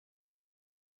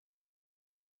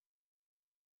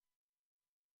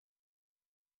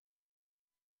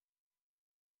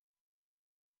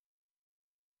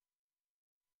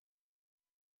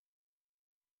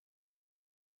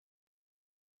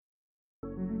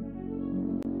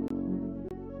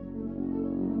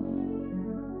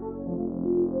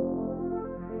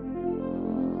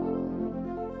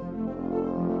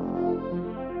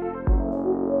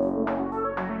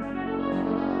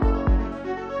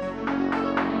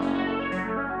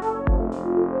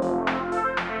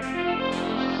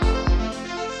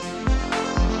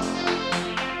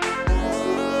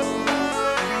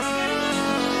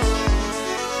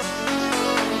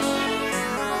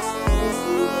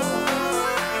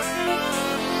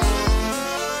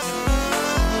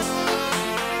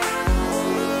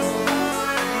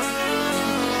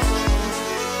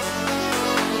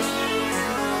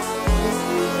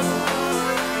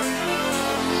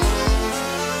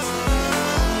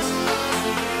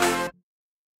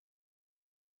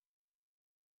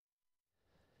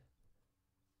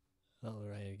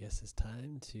Alright, I guess it's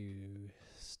time to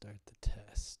start the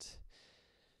test.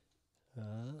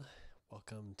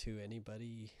 Welcome to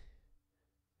anybody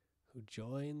who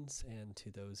joins and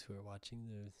to those who are watching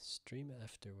the stream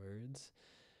afterwards.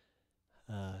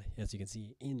 As you can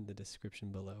see in the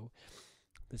description below,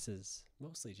 this is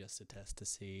mostly just a test to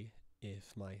see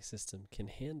if my system can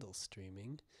handle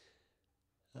streaming.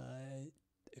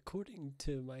 According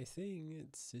to my thing,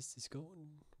 it's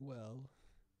going well.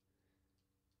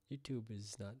 YouTube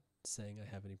is not saying I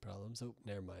have any problems. Oh,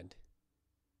 never mind.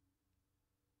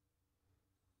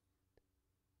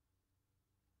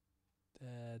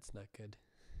 That's not good.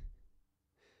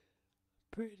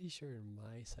 Pretty sure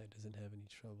my side doesn't have any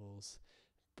troubles,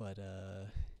 but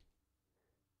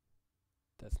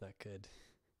that's not good.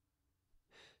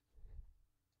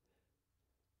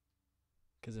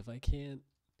 Because if I can't...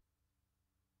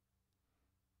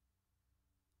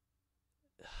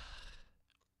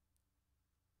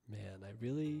 Man, I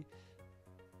really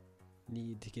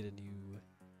need to get a new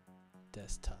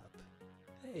desktop.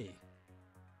 Hey!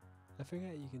 I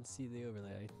forgot you can see the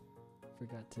overlay. I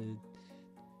forgot to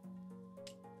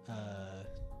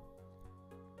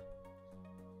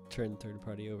turn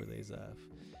third-party overlays off.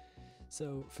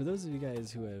 So, for those of you guys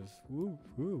who have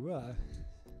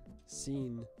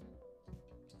seen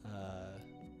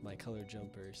my Color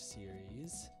Jumper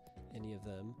series, any of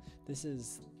them, this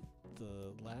is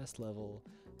the last level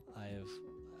I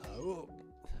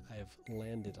have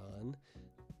landed on,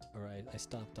 or I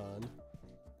stopped on.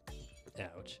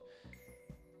 Ouch.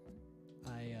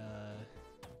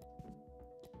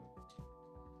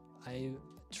 I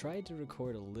tried to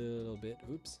record a little bit.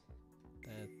 Oops.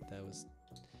 That was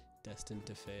destined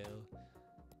to fail.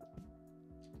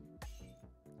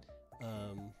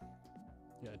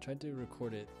 Yeah, I tried to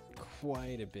record it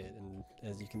quite a bit, and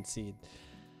as you can see,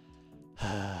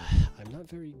 I'm not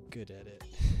very good at it.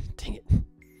 Dang it.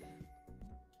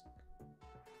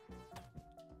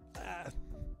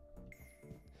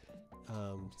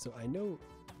 So I know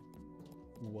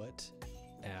what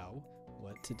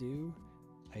to do.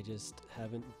 I just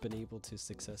haven't been able to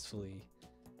successfully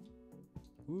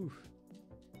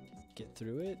get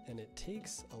through it, and it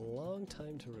takes a long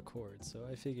time to record, so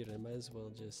I figured I might as well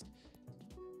just...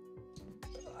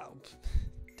 Ow.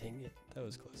 Dang it, that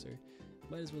was closer.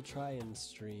 Might as well try and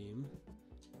stream.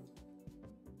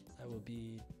 I will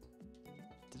be...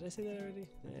 Did I say that already?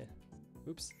 Yeah.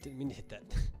 Oops, didn't mean to hit that.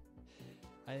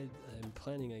 I'm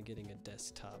planning on getting a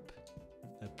desktop,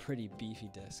 a pretty beefy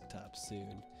desktop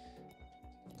soon.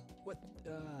 What?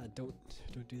 Don't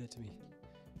do that to me.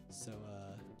 So,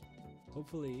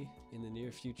 hopefully in the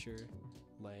near future,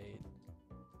 my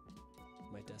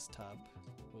desktop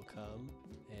will come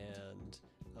and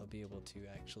I'll be able to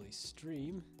actually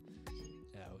stream.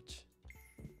 Ouch.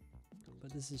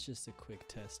 But this is just a quick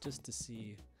test, just to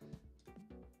see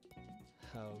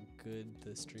how good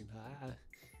the stream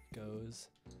goes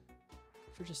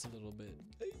for just a little bit.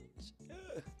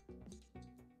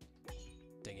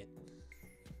 Dang it.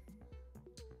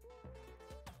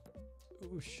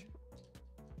 Oosh.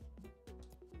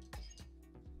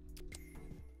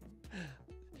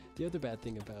 The other bad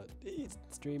thing about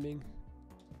streaming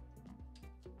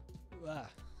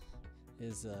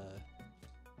is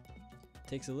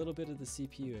takes a little bit of the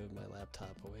CPU of my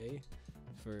laptop away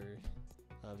for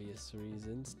obvious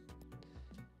reasons.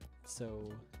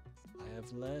 So I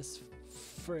have less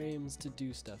frames to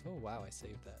do stuff. Oh wow, I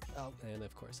saved that. Oh, and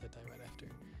of course I die right after.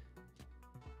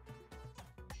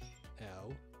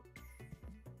 Ow.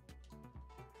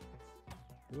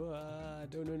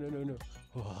 No.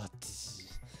 What?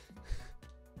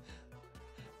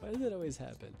 Why does that always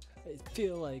happen? I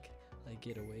feel like I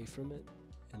get away from it,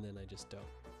 and then I just don't.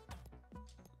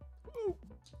 Woo!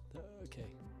 Okay,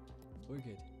 we're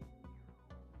good.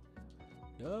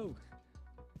 No!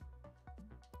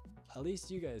 At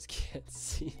least you guys can't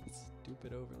see the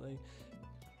stupid overlay.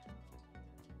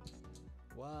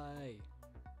 Why?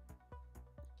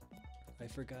 I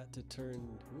forgot to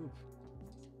turn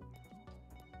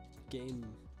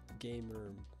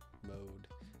gamer mode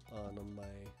on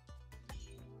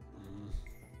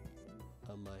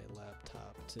my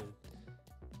laptop to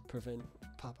prevent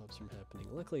pop-ups from happening.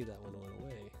 Luckily that one went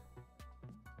away.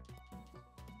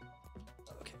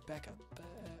 Okay, back up,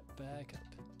 back up.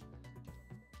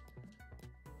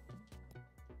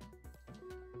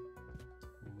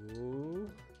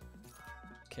 Ooh.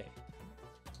 Okay.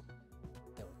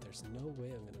 No, there's no way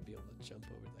I'm gonna be able to jump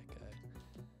over that guy.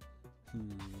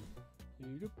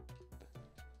 Yoop.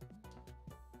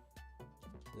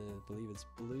 I believe it's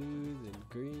blue, then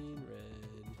green,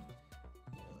 red,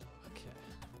 yellow. Okay.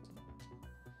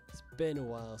 It's been a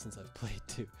while since I've played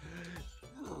too.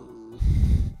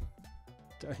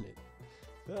 Darn it.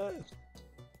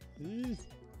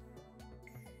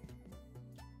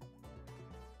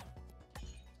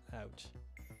 Ouch.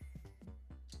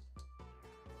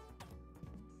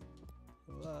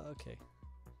 Okay.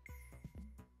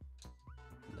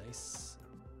 Nice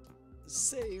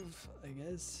save, I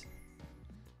guess.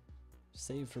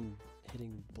 Save from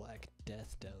hitting Black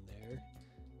Death down there.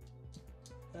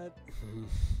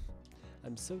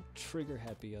 I'm so trigger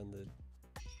happy on the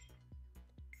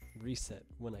reset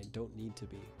when I don't need to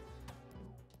be.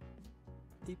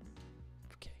 Eep.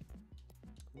 Okay.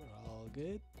 We're all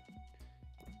good.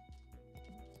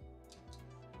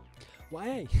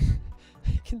 Why?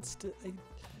 I can still.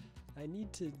 I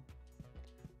need to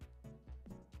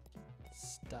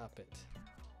stop it.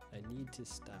 I need to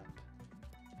stop.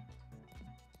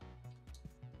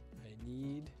 I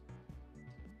need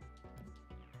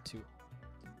to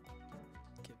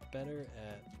get better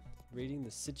at reading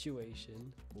the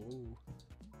situation. Ooh.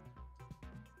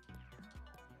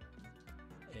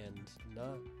 And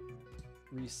not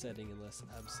resetting unless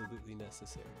absolutely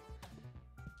necessary.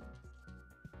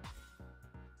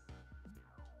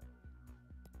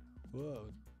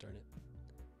 Whoa, darn it.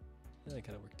 That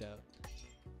kind of worked out.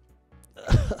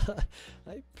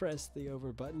 I pressed the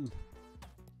over button.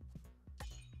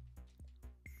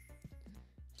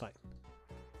 Fine.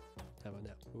 How about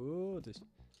now? Ooh, this.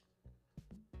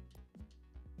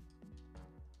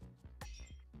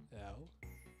 Ow.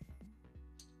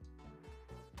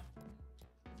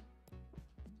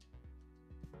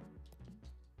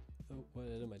 Oh, what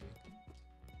am I doing?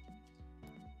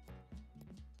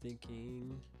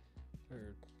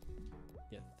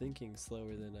 Thinking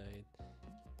slower than I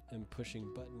am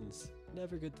pushing buttons.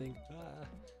 Never a good thing. Ah.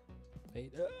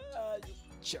 Wait. Ah, you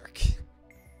jerk.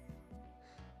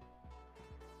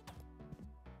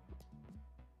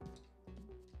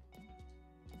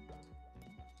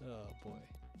 Oh boy.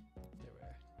 There we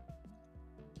are.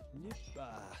 Yep.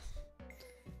 Ah.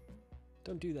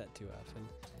 Don't do that too often.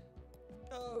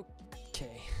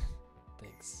 Okay.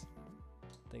 Thanks.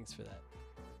 Thanks for that.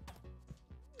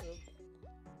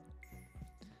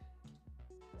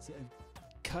 See, I've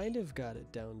kind of got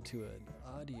it down to an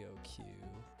audio cue.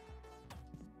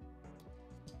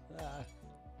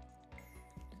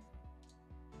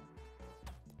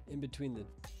 In between the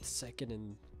second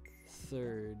and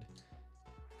third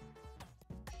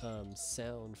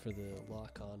sound for the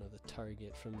lock on of the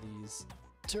target from these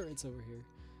turrets over here.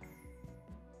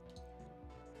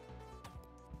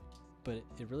 But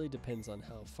it really depends on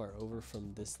how far over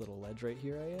from this little ledge right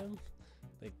here I am.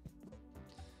 Like,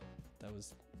 that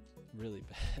was really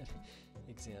bad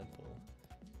example.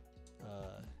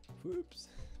 Whoops.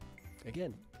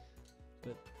 Again.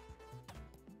 But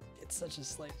it's such a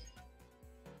slight,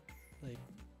 like,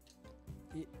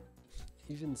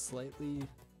 even slightly,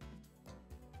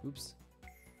 oops.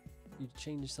 You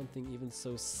change something even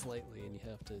so slightly and you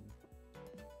have to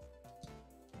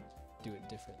do it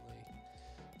differently.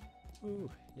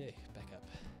 Ooh, yay, back up.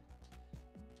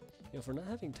 You know, for not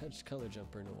having touched Color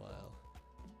Jumper in a while,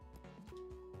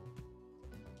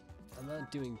 I'm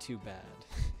not doing too bad.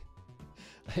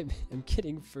 I'm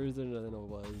getting further than I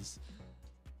was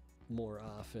more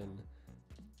often.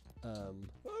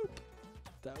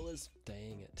 That was,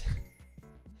 dang it.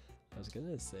 I was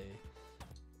gonna say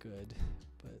good,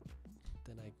 but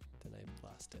then I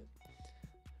lost it.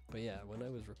 But yeah, when I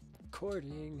was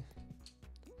recording,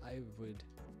 I would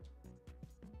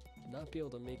not be able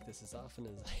to make this as often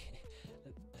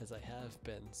as I have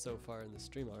been so far in the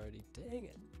stream already. Dang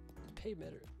it. Pay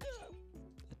better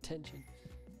attention.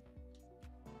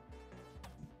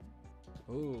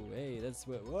 Oh, hey, that's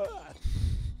what.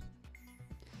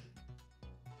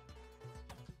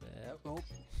 Oh.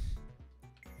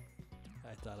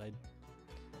 I thought I'd.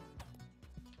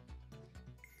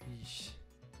 Yeesh.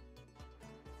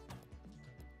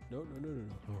 No.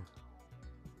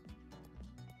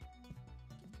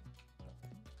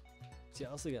 See, I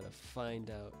also gotta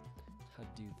find out how to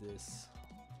do this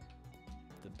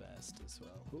the best as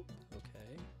well. Oop,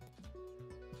 okay.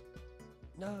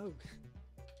 No!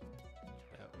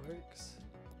 That works.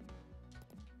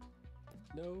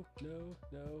 No, no,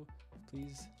 no.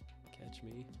 Please catch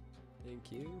me.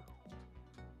 Thank you.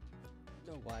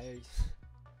 No, why are you...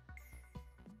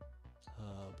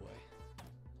 Oh boy.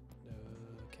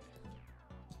 Okay.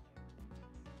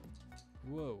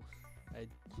 Whoa. I,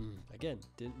 again,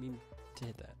 didn't mean to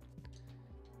hit that.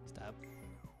 Stop.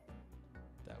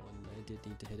 That one, I did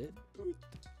need to hit it.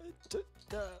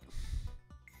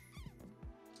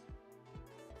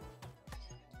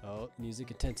 Oh,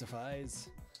 music intensifies.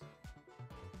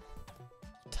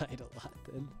 Died a lot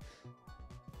then.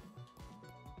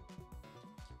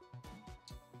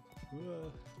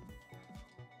 Whoa.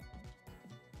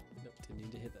 Nope, didn't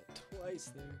need to hit that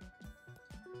twice there.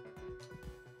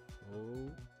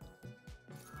 Oh.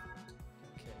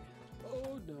 Okay.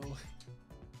 Oh no.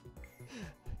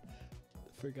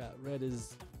 Forgot red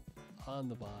is on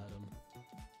the bottom.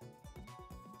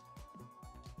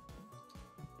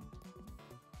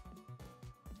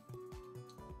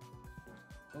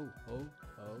 Oh,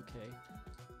 okay.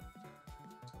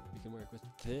 We can work with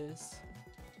this.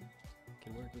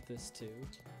 Can work with this too.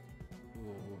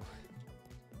 Ooh.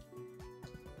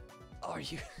 Are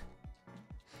you?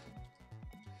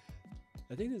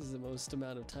 I think this is the most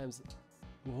amount of times.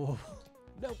 Whoa.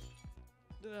 Nope.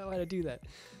 I don't know how to do that.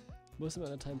 Most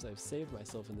amount of times I've saved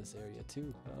myself in this area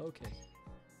too. Okay.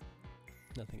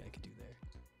 Nothing I could do there.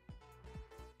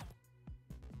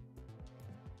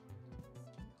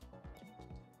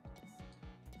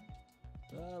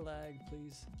 Lag,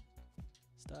 please.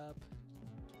 Stop.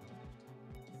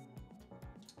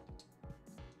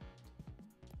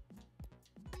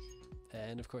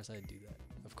 And of course I'd do that.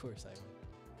 Of course I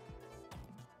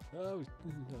would. Oh,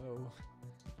 no.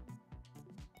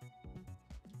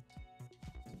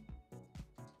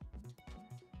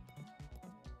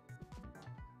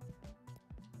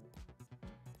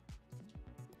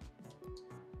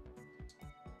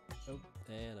 Oh,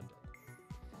 and I'm done.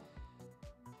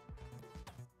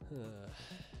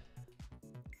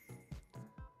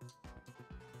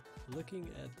 Looking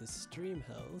at the stream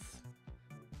health,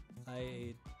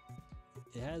 it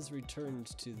has returned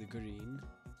to the green,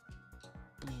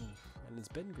 and it's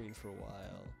been green for a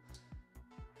while,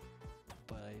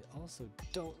 but I also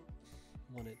don't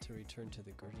want it to return to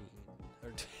the green,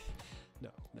 or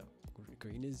no,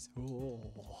 green is,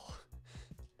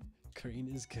 green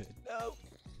is good. No,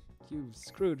 you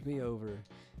screwed me over.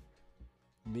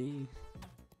 Me.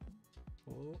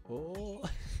 Oh.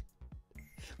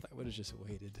 I would have just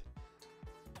waited.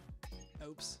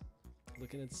 Oops.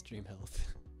 Looking at stream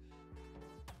health.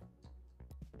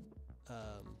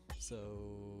 So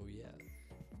yeah.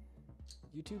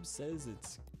 YouTube says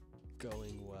it's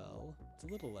going well. It's a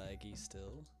little laggy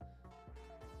still,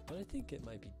 but I think it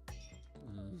might be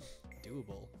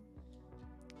doable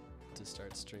to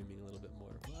start streaming a little bit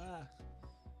more.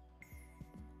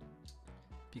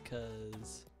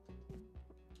 Because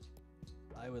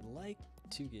I would like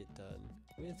to get done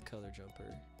with Color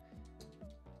Jumper,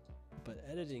 but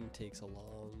editing takes a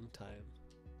long time.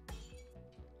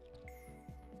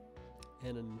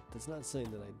 And that's not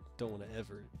saying that I don't want to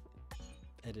ever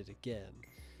edit again,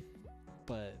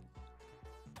 but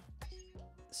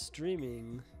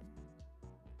streaming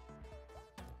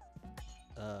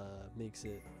makes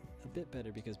it a bit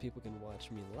better because people can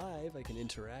watch me live. I can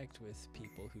interact with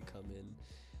people who come in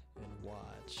and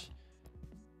watch,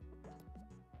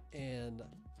 and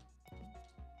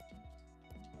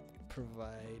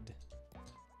provide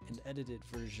an edited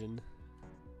version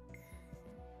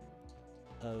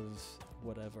of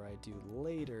whatever I do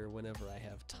later whenever I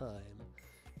have time,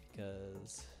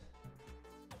 because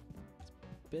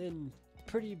it's been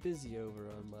pretty busy over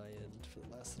on my end for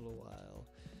the last little while,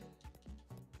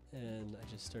 and I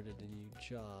just started a new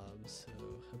job, so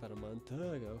about a month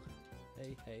ago.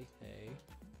 Hey,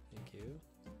 thank you.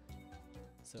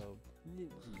 So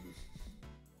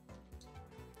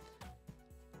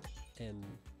and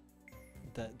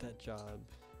that job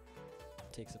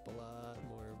takes up a lot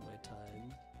more of my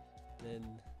time than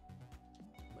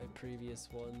my previous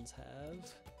ones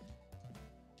have.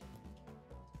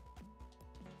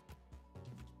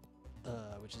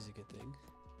 Which is a good thing,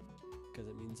 because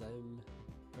it means I'm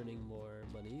earning more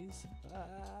monies.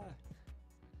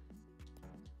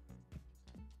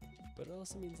 But it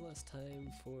also means less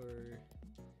time for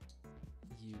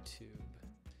YouTube.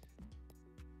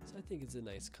 So I think it's a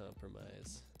nice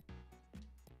compromise.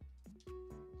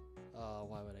 Oh,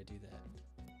 why would I do that?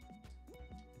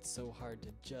 It's so hard to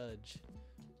judge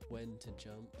when to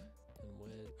jump and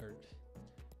when, or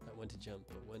not when to jump,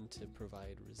 but when to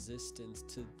provide resistance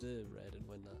to the red and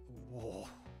when not. Whoa.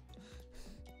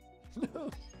 No.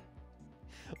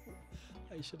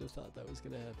 I should have thought that was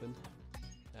gonna happen.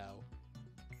 Ow.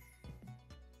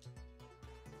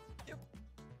 Yep.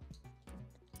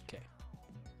 Okay.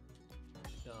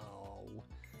 No.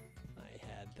 I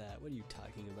had that. What are you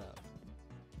talking about?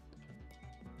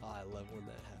 Oh, I love when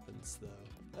that happens,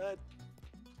 though.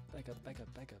 Back up, back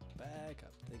up, back up, back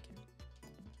up. Thank you.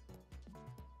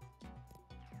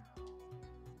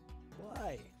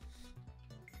 Why?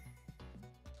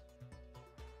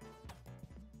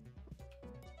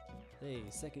 Hey,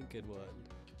 second good one.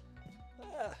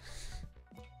 Ah!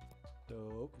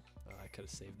 Nope. Oh, I could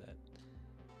have saved that.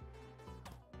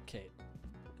 Okay.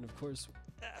 And of course,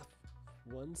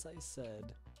 once I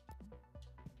said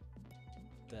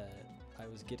that I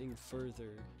was getting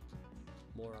further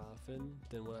more often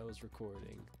than when I was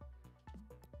recording,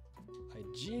 I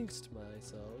jinxed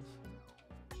myself.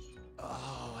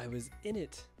 Oh, I was in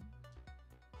it.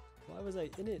 Why was I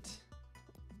in it?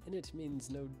 In it means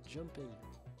no jumping.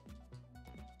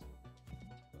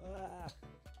 Ah.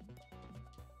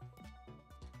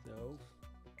 No.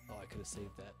 Oh, I could have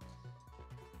saved that.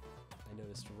 I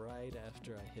noticed right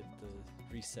after I hit the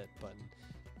reset button,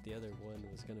 the other one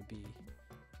was gonna be,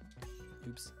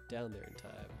 oops, down there in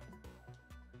time.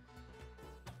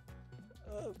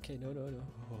 Okay, no.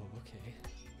 Oh, okay.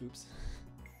 Oops.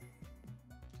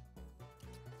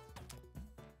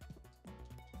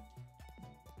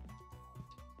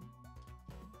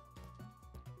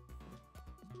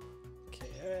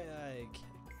 Okay,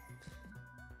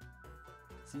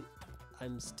 see,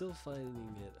 I'm still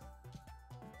finding it,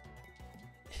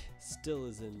 still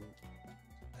as in,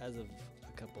 as of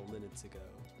a couple minutes ago,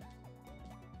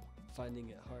 finding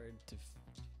it hard to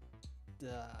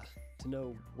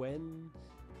know when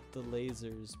the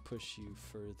lasers push you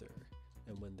further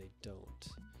and when they don't.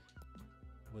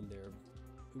 When they're,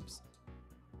 oops,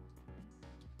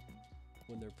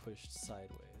 when they're pushed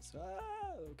sideways.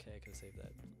 Ah, okay, I can save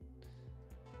that.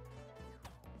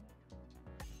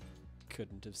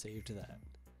 Couldn't have saved that.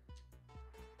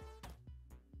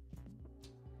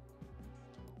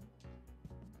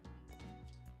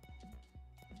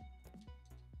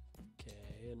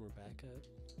 Okay, and we're back up.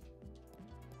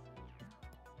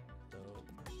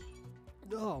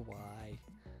 No. Oh, why?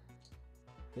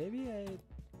 Maybe I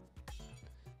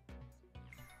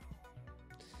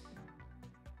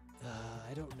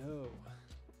don't know.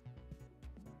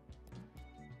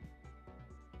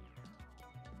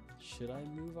 Should I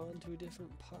move on to a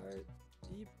different part?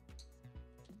 Yep.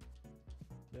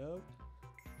 Nope.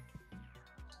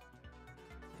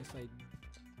 If I...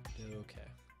 Okay.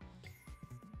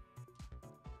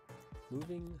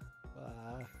 Moving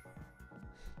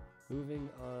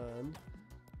on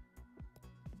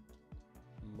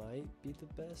might be the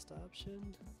best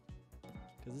option.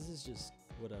 Because this is just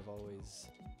what I've always...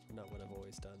 Not what I've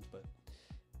always done, but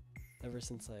ever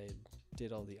since I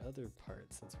did all the other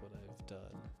parts, that's what I've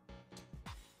done.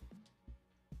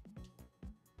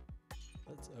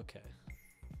 That's okay.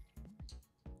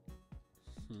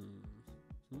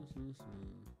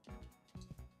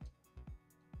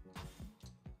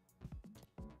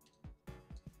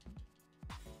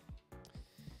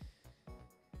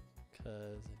 Cause I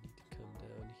need to come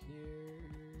down here,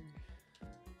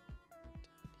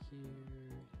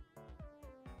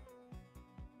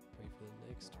 wait for the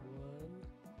next one.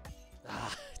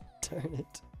 Ah, darn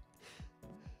it.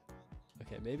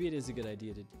 Okay, maybe it is a good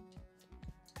idea to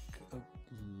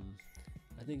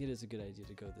I think it is a good idea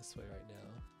to go this way right now,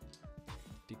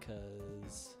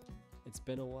 because it's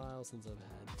been a while since I've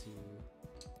had to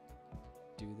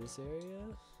do this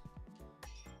area.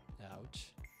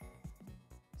 Ouch.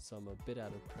 So I'm a bit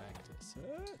out of practice.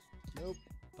 Nope.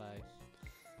 Bye.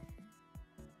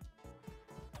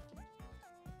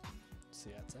 So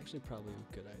yeah, it's actually probably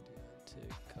a good idea to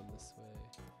come this way.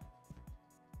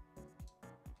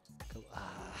 Come,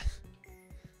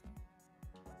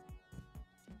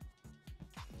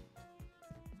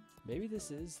 Maybe this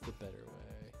is the better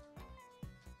way,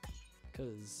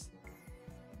 because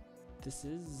this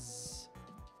is,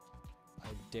 I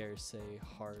dare say,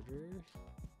 harder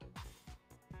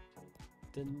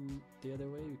than the other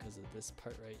way because of this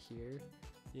part right here.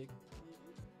 There.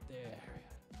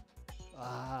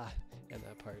 And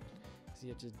that part. So you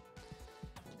have to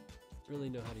really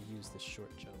know how to use the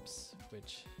short jumps,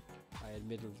 which I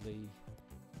admittedly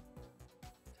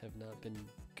have not been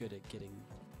good at getting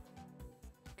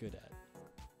good at.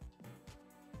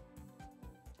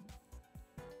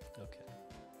 Okay,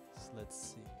 so let's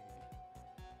see.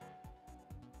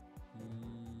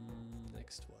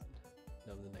 Next one.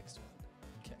 No, the next one.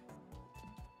 Okay.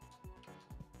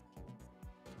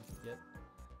 Yep.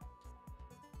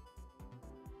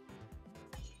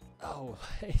 Oh,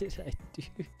 why did I do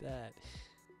that?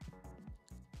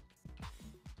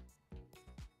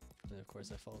 And of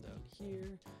course I fall down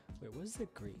here. Wait, what's the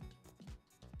green?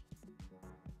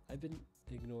 I've been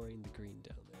ignoring the green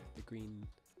down there. The green...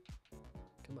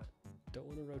 Come on. Don't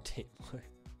want to rotate more.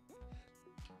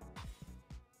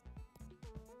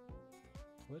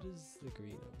 What is the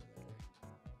green over there?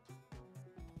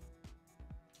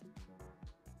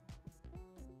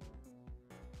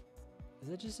 Is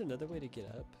that just another way to get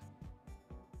up?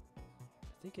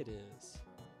 I think it is.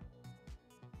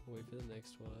 Wait for the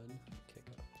next one. Kick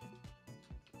up.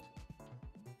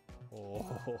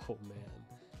 Oh, man.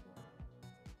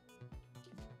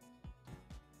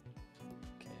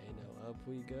 Okay, now up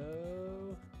we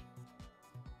go.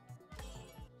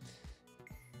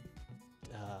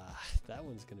 That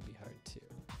one's gonna be hard too.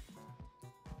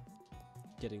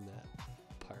 Getting that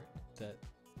part, that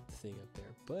thing up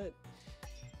there, but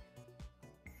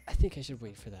I think I should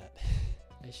wait for that.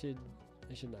 I should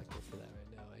not go for that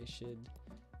right now. I should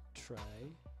try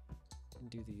and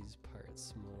do these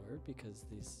parts more because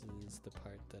this is the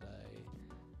part that I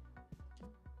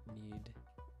need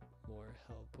more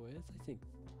help with. I think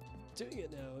doing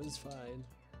it now is fine.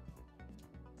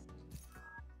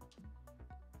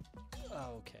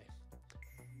 Oh, okay.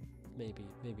 Maybe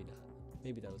not.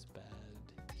 Maybe that was bad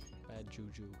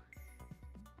juju.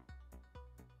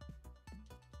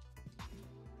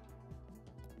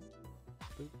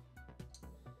 Boop.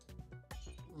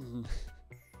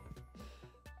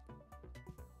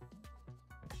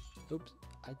 Oops,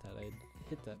 I thought I'd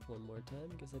hit that one more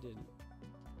time. Guess I didn't.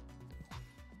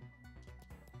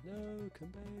 No, come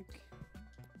back.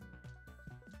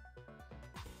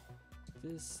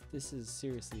 This is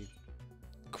seriously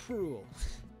cruel.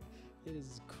 It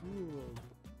is cruel.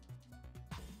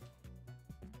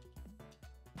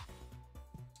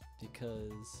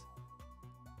 Because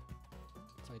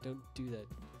if I don't do that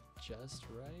just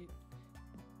right,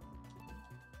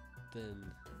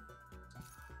 then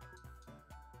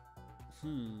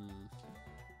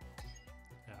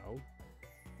ow.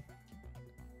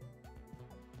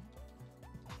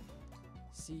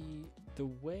 See, the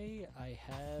way I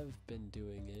have been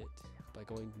doing it, by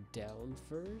going down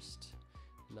first,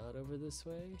 not over this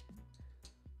way.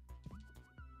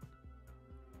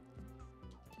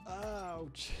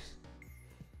 Ouch!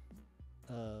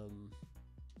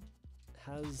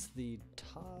 Has the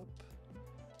top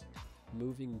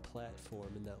moving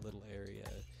platform in that little area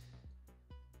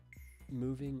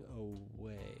moving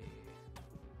away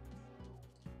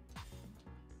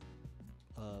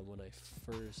when I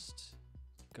first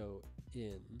go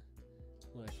in,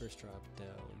 when I first drop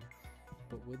down.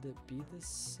 But would it be the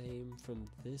same from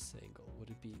this angle? Would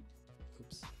it be,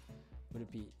 oops, would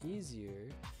it be easier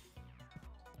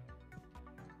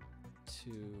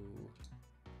to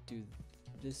do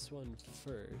this one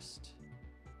first?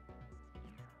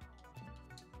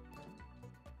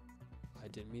 I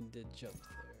didn't mean to jump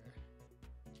there.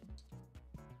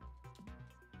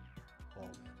 Oh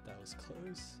man, that was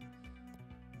close.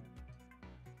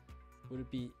 Would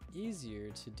it be easier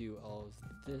to do all of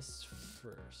this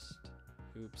first?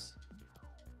 Oops.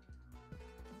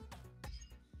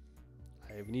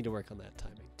 I need to work on that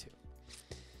timing too.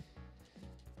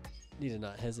 Need to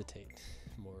not hesitate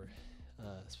more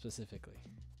specifically.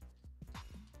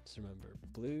 Just remember,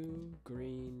 blue,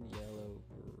 green, yellow,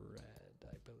 red,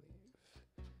 I believe.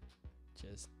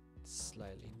 Just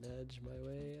slightly nudge my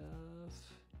way off.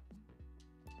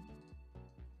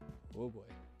 Oh boy.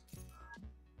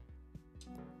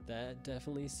 That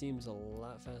definitely seems a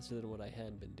lot faster than what I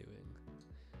had been doing.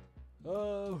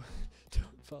 Oh,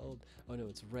 don't fall. Oh no,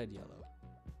 it's red, yellow.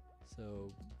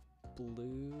 So,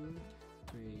 blue,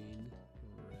 green,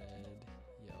 red,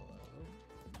 yellow.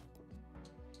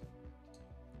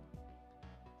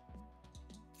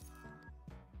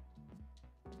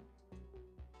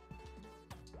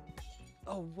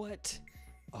 Oh, what?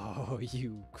 Oh,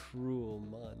 you cruel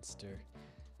monster.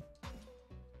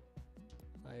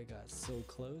 I got so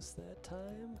close that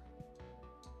time.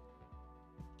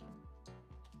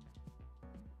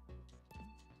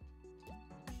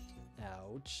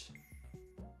 Ouch.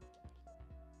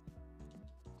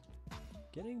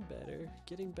 Getting better,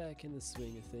 getting back in the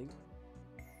swing of things.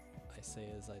 I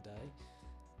say as I die.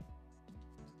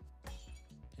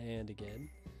 And again.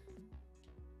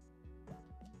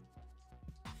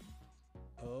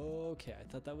 Okay, I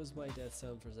thought that was my death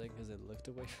sound for a second because I looked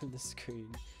away from the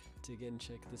screen to again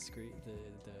check the screen,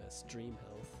 the stream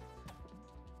health.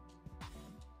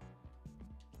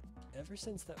 Ever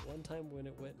since that one time when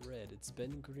it went red, it's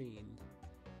been green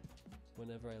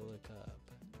whenever I look up.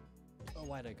 Oh,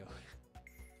 why'd I go?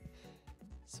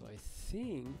 So I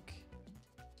think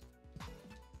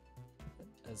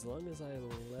as long as I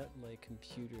let my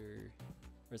computer,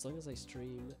 or as long as I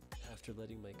stream after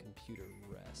letting my computer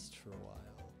rest for a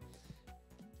while,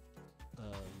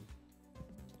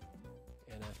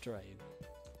 and after I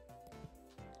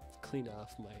clean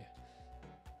off my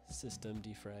system,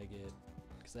 defrag it,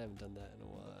 because I haven't done that in a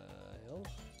while.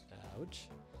 Ouch.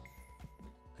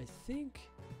 I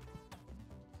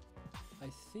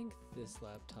think this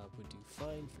laptop would do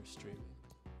fine for streaming.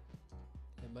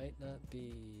 It might not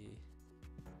be,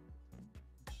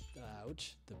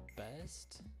 ouch, the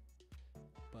best,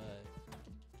 but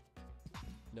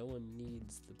no one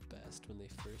needs the best when they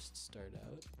first start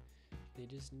out. They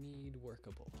just need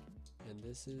workable, and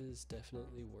this is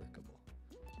definitely workable.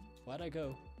 Why'd I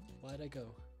go? Why'd I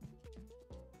go?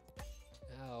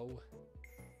 Ow.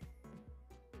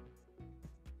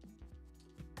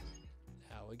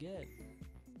 Ow again.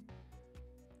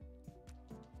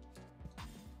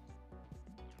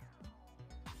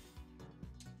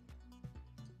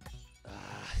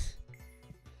 Ah.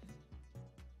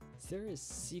 Is there a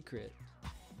secret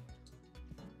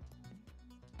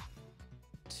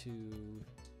to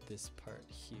this part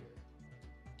here,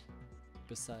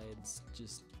 besides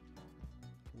just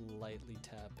lightly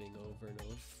tapping over and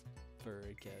over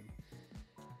again?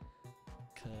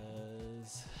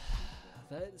 Cause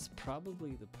that's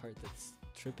probably the part that's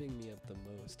tripping me up the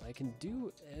most. I can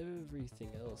do everything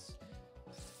else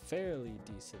fairly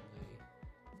decently.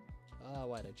 Ah,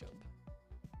 why'd I jump?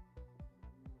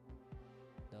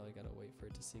 Now I gotta wait for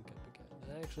it to sync up again.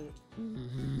 Actually,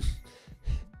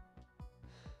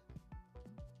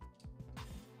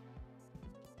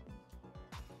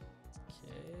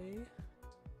 okay.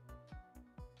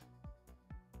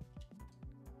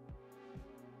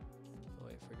 Oh,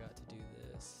 I forgot to do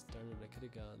this. Darn it, I could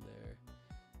have gone there.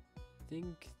 I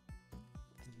think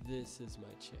this is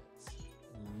my chance.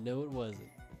 No, it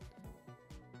wasn't.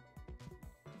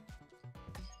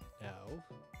 Ow.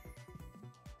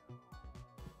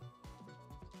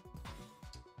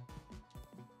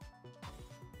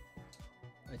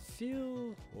 I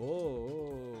feel...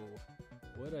 Whoa.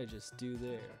 What'd I just do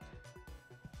there?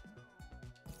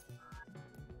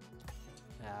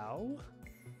 Ow.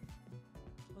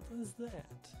 What was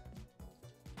that?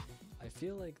 I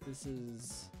feel like this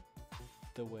is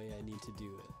the way I need to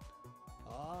do it.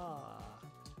 Ah,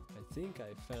 I think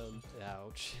I found,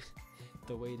 ouch,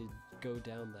 the way to go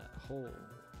down that hole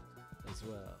as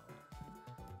well,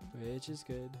 which is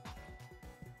good.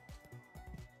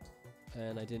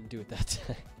 And I didn't do it that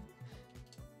time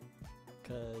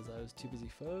because I was too busy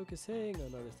focusing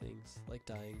on other things, like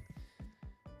dying.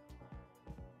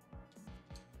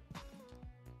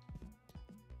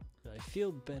 I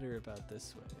feel better about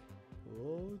this way.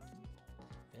 Oh,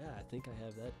 yeah, I think I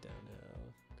have that down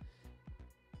now.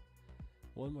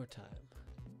 One more time.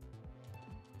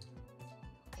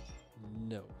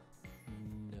 No.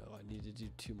 No, I need to do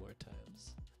 2 more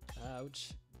times.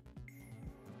 Ouch.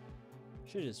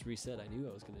 Should've just reset. I knew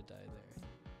I was gonna die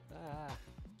there. Ah.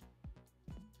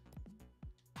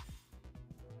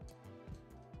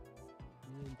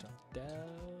 And drop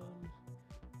down.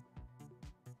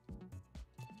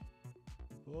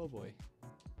 Oh boy.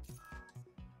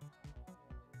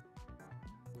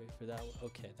 Wait for that one.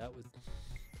 Okay, that was...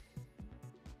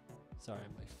 Sorry,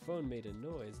 my phone made a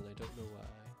noise and I don't know why.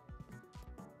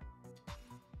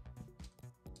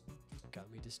 Got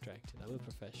me distracted. I'm a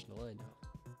professional, I know.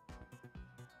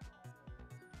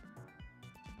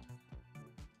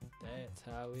 That's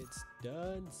how it's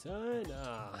done, son.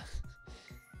 Ah.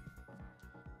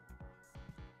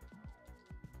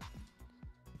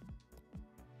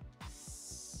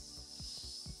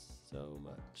 So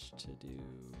much to do.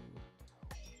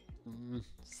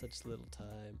 Such little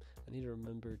time. I need to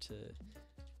remember to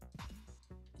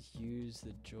use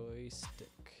the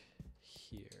joystick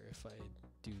here if I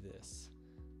do this.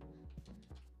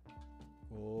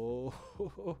 Oh.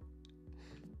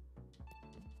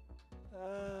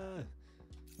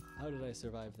 How did I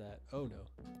survive that? Oh no.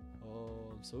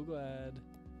 Oh, I'm so glad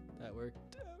that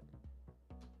worked out.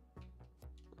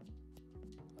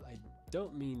 I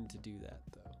don't mean to do that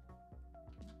though.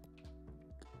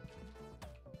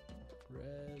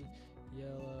 Red,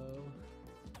 yellow.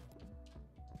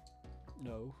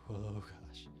 No. Oh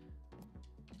gosh.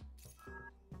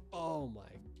 Oh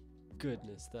my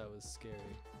goodness, that was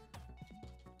scary.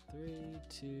 3,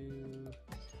 2.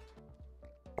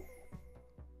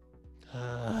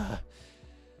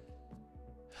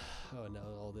 Oh, now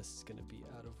all this is gonna be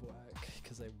out of whack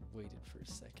because I waited for a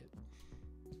second.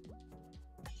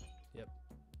 Yep,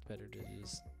 better to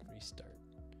just restart.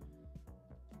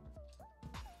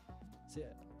 See,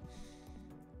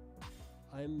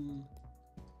 I'm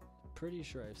pretty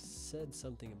sure I've said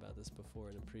something about this before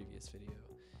in a previous video,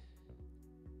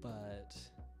 but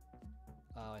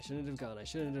oh, I shouldn't have gone. I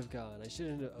shouldn't have gone. I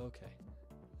shouldn't have. Okay,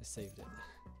 I saved it.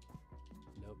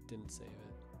 Nope, didn't save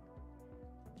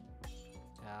it.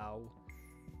 Ow.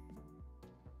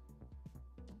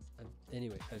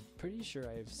 Anyway, I'm pretty sure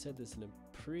I've said this in a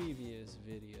previous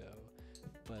video,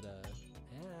 but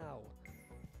ow.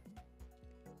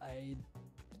 I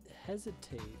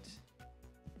hesitate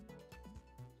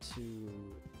to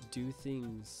do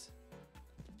things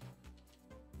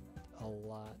a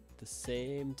lot the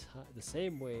same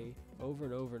way over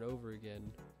and over and over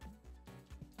again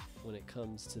when it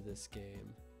comes to this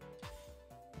game.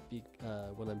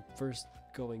 When I'm first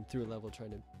going through a level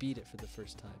trying to beat it for the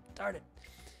first time. Darn it!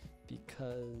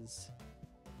 Because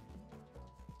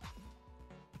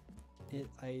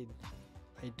I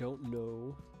don't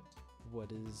know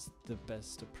what is the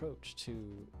best approach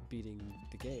to beating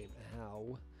the game,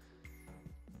 how,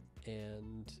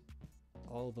 and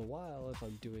all the while if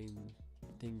I'm doing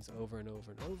things over and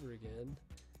over and over again,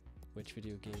 which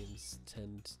video games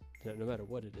tend, no matter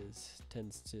what it is,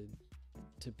 tends to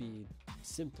be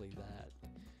simply that,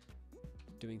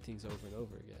 doing things over and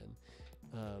over again.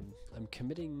 I'm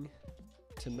committing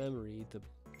to memory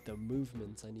the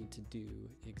movements I need to do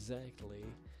exactly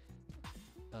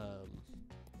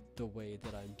the way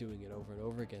that I'm doing it over and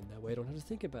over again. That way I don't have to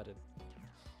think about it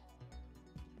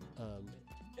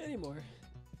anymore.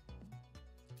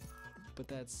 But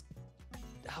that's...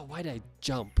 Oh, why did I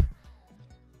jump?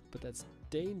 But that's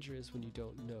dangerous when you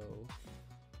don't know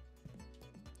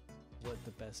what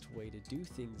the best way to do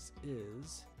things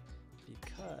is,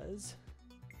 because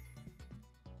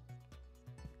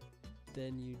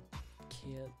then you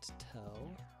can't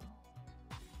tell,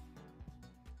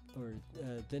 or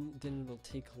then it'll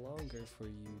take longer for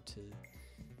you to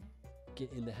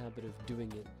get in the habit of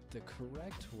doing it the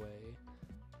correct way,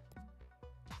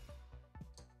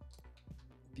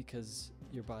 because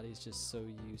your body's just so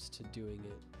used to doing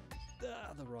it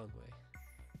the wrong way.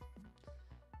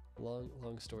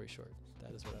 Long story short,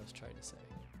 that is what I was trying to say.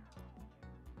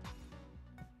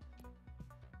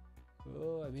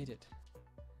 Oh, I made it.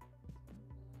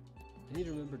 I need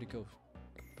to remember to go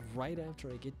right after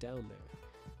I get down there.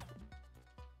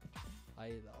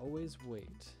 I always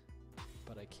wait,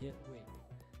 but I can't wait.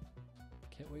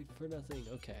 Can't wait for nothing.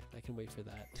 Okay, I can wait for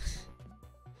that.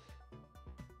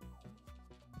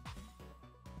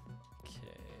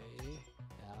 Okay.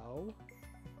 Ow.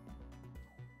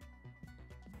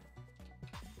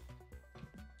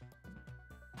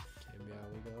 Okay, meow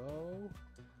we go.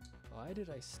 Why did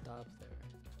I stop there?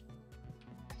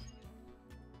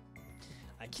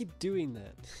 I keep doing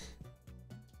that.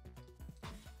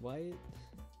 Why?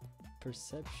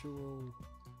 Perceptual...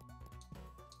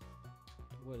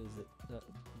 What is it?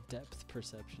 Depth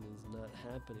perception is not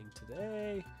happening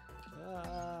today.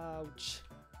 Ouch.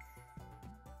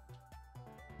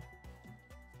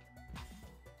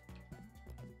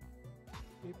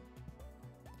 Beep.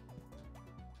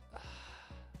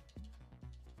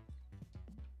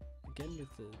 Again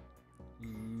with the...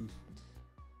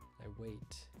 I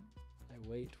wait. I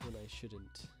wait when I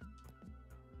shouldn't.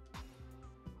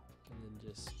 And then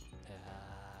just...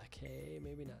 okay,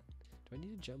 maybe not. Do I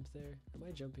need to jump there? Am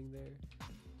I jumping there?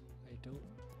 I don't...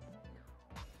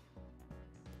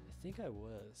 I think I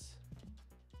was.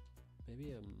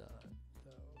 Maybe I'm not,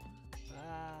 though.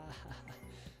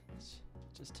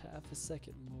 Just half a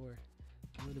second more.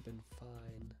 I would have been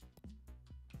fine.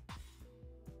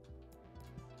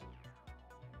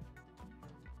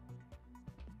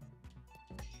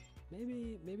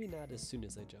 Maybe not as soon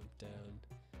as I jump down.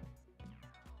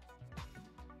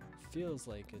 Feels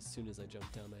like as soon as I jump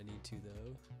down I need to,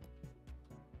 though.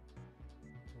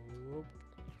 Whoop.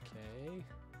 Okay.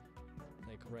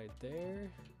 Like right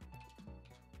there.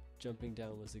 Jumping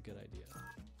down was a good idea.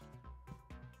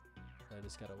 I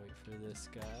just gotta wait for this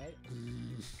guy.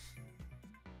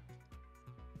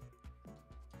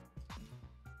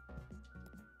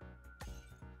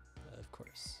 Of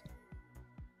course.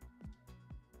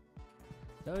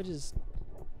 Now I just...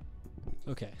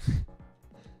 Okay.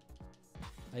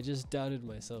 I just doubted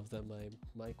myself that my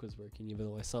mic was working, even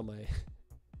though I saw my...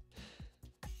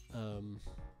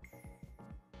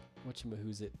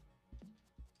 whatchamahoosit.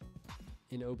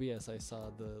 In OBS I saw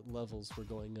the levels were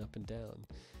going up and down.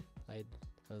 I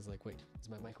was like, wait, is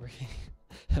my mic working?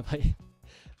 Have I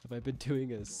been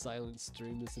doing a silent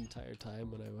stream this entire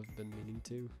time when I've been meaning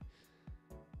to?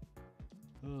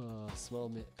 Oh, small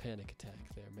panic attack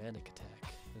there, manic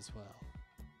attack as well.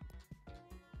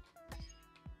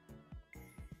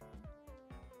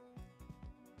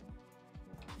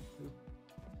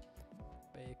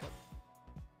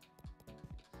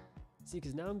 See,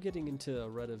 because now I'm getting into a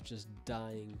rut of just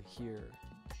dying here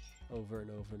over and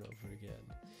over and over again.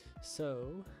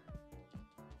 So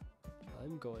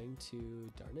I'm going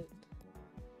to, darn it,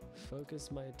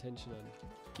 focus my attention on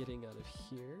getting out of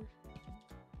here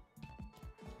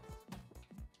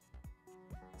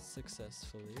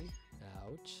successfully.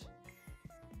 Ouch.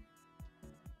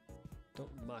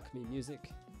 Don't mock me,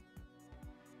 music.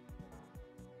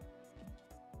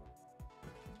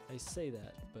 I say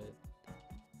that, but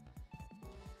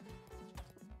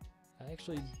I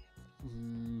actually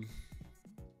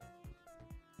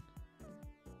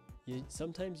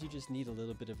sometimes you just need a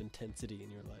little bit of intensity in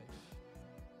your life,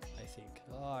 I think.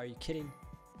 Oh, are you kidding?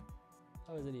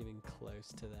 I wasn't even close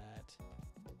to that.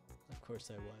 Of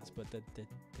course I was, but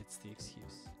that's the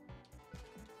excuse.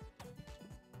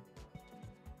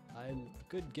 I'm a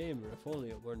good gamer if only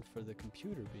it weren't for the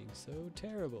computer being so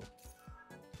terrible.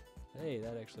 Hey,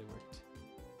 that actually worked.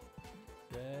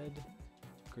 Red,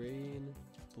 green,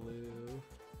 blue.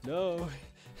 No!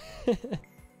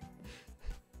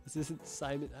 This isn't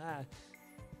Simon. Ah!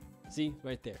 See,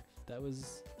 right there. That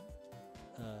was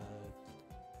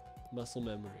muscle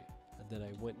memory. And then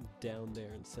I went down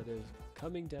there instead of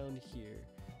coming down here.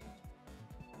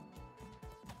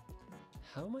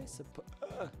 How am I supposed...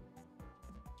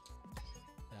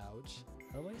 Ouch.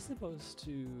 How am I supposed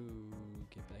to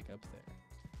get back up there?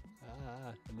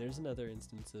 Ah, and there's another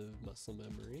instance of muscle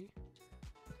memory.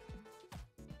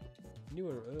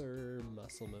 Newer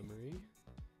muscle memory,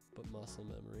 but muscle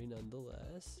memory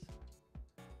nonetheless.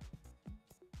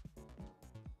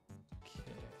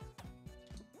 Okay.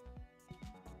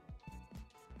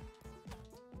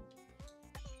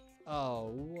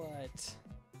 Oh, what?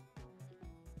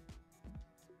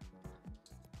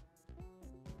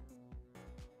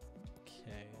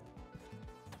 Okay.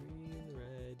 Green,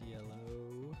 red,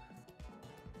 yellow.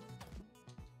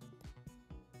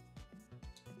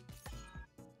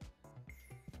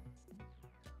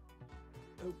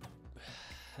 Oh.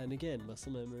 And again,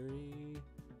 muscle memory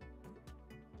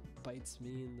bites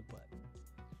me in the butt.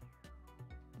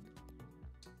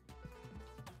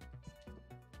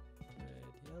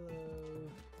 Red,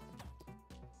 yellow.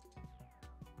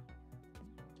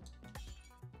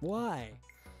 Why?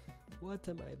 What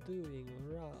am I doing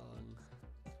wrong?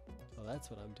 Oh, that's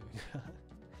what I'm doing.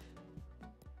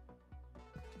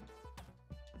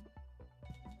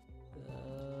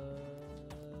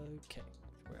 Okay,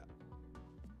 we're out.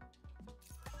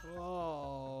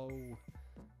 Whoa!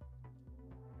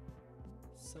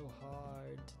 So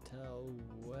hard to tell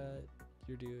what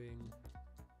you're doing.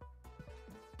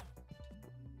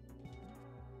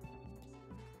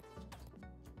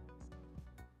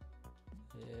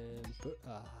 And put,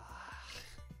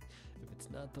 if it's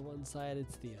not the one side,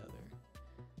 it's the other.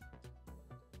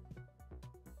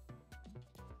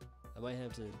 I might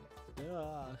have to,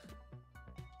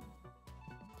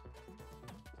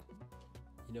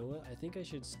 You know what? I think I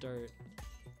should start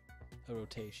a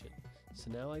rotation. So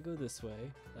now I go this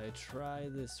way. I try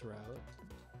this route.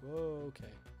 Whoa,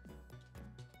 okay.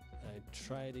 I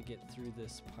try to get through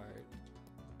this part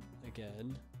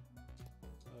again.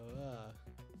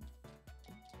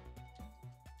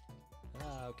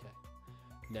 Okay.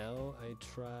 Now I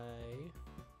try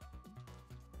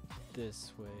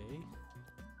this way.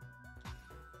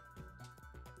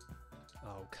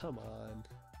 Oh, come on.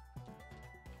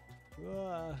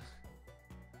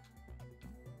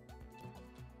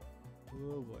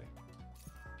 Oh boy.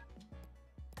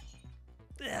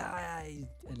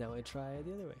 And now I try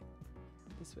the other way.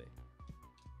 This way.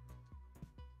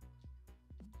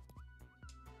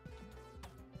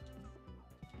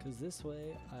 Because this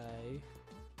way I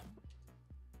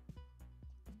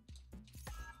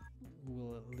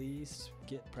will at least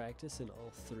get practice in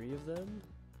all three of them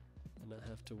and not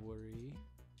have to worry.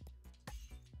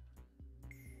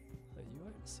 You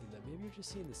aren't seeing that. Maybe you're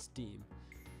just seeing the steam.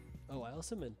 Oh, I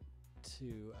also meant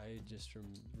to, I just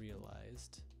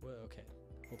realized. Well, okay,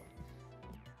 hold on.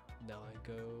 Now I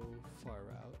go far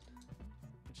out,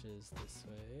 which is this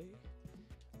way.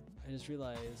 I just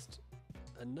realized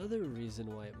another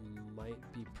reason why it might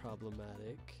be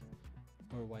problematic,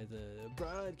 or why the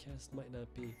broadcast might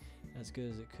not be as good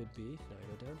as it could be. Now I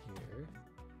go down here.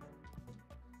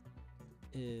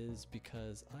 Is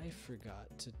because I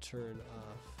forgot to turn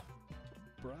off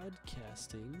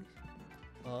broadcasting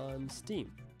on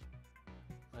Steam.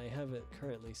 I have it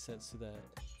currently set so that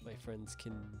my friends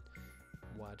can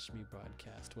watch me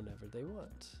broadcast whenever they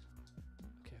want.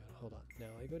 Okay, hold on.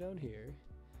 Now I go down here.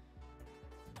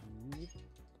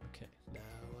 Okay,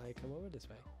 now I come over this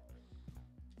way.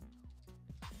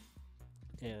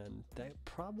 And that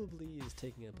probably is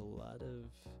taking up a lot of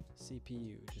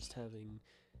CPU, just having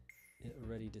it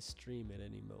ready to stream at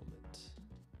any moment.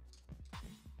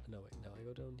 No, wait, now I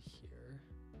go down here.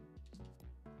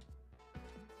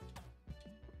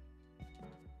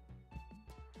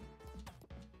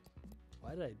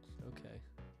 Why did I? Okay.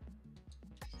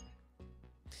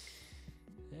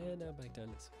 And now back down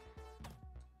this way.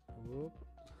 Whoop.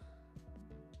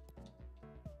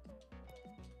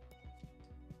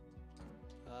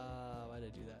 Why did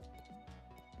I do that?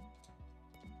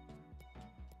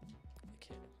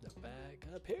 Okay, now back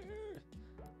up here.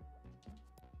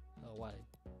 Oh, why?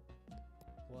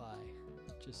 Why?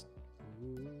 Just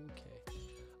okay.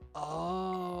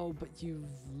 Oh, but you've.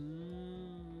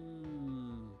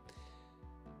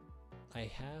 I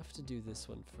have to do this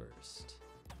one first.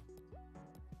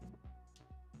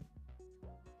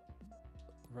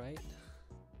 Right?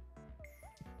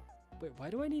 Wait, why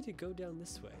do I need to go down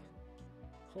this way?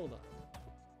 Hold on.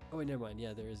 Oh wait, never mind.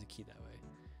 Yeah, there is a key that way.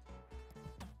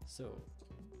 So,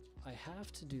 I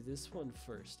have to do this one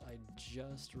first. I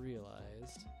just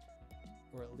realized,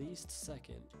 or at least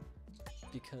second,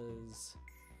 because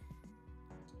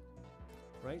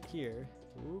right here,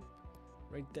 whoop,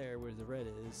 right there where the red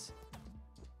is,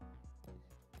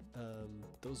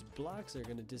 those blocks are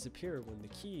gonna disappear when the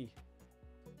key.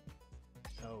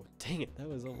 Oh, dang it! That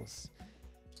was almost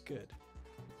good.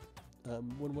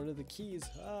 When one of the keys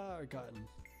are gotten,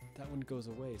 that one goes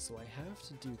away. So I have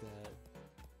to do that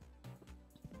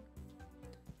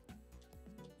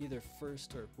either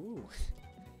first or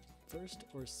first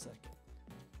or second,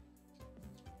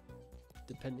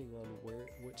 depending on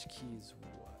which key's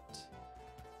what.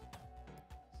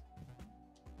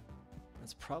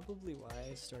 That's probably why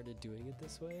I started doing it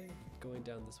this way, going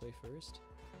down this way first,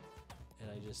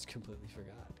 and I just completely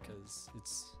forgot because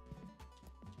it's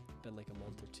been like a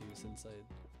month or two since I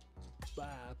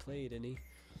played any.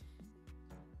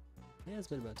 Yeah, it's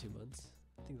been about 2 months.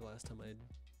 I think the last time I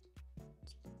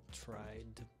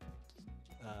tried to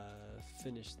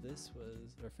finish this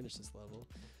level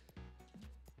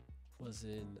was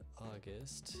in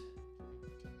August.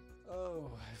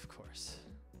 Oh, of course.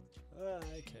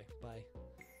 Okay, bye.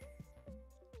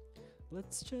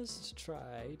 Let's just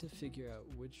try to figure out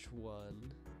which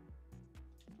one,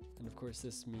 and of course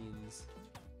this means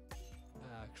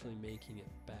actually making it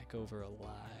back over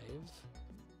alive,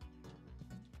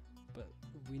 but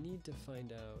we need to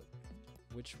find out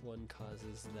which one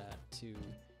causes that to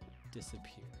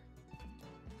disappear.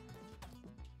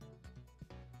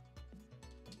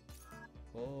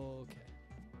 Okay.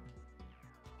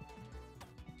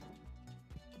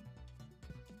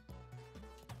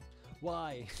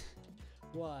 Why?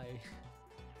 Why?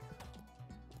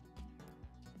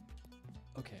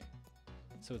 Okay,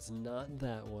 so it's not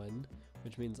that one,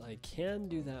 which means I can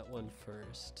do that one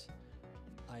first.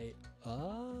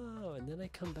 And then I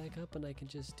come back up and I can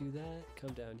just do that,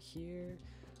 come down here.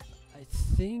 I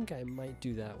think I might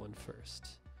do that one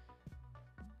first.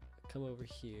 Come over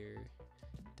here,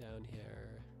 down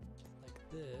here, like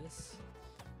this.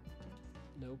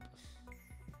 Nope.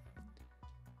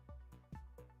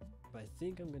 But I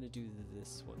think I'm gonna do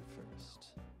this one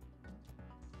first.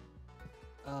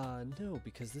 No,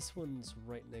 because this one's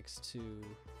right next to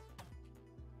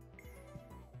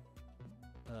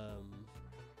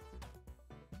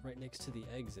the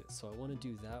exit, so I want to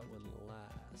do that one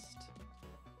last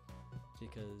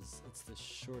because it's the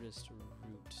shortest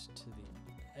route to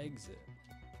the exit.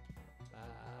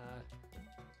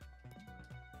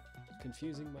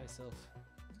 Confusing myself.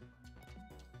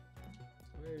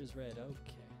 Where's red?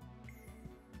 Okay.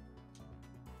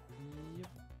 Yep.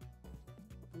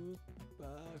 Oop.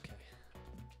 Okay.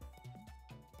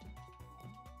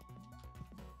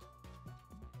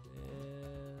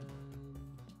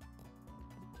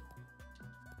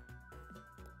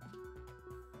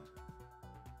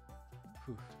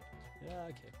 Whew. Yeah,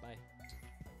 okay, bye.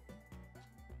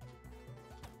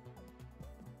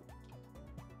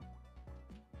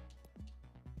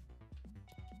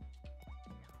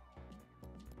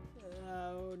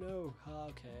 Oh no.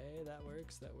 Okay, that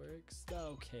works, that works.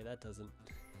 Okay, that doesn't.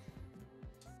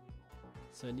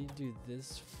 So I need to do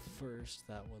this first,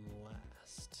 that one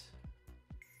last.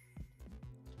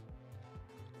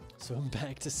 So I'm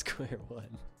back to square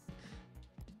one.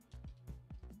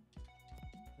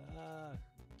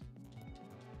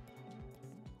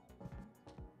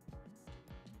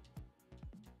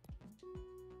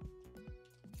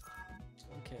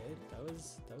 Okay, that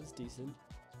was decent.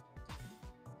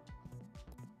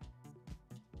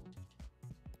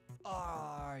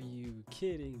 Are you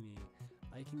kidding me?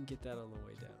 I can get that on the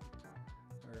way down.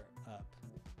 Or up.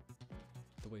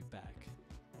 The way back.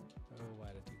 Oh, why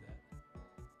did I do that?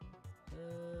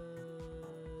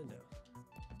 No.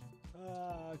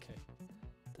 Okay.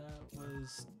 That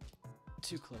was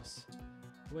too close.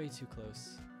 Way too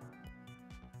close.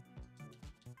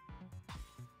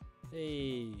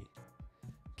 Hey!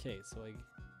 Okay, so I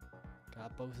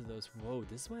got both of those. Whoa,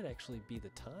 this might actually be the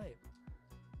time.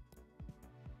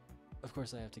 Of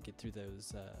course, I have to get through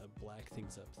those black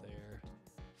things up there.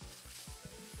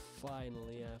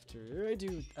 Finally, after I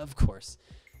do, of course.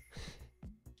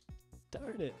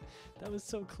 Darn it, that was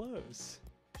so close.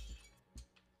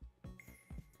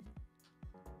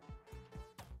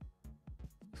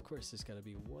 Of course, there's got to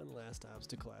be one last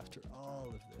obstacle after all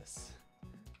of this.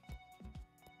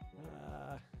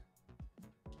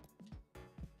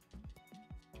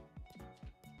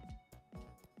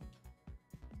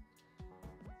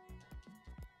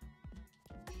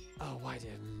 Oh, why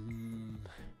did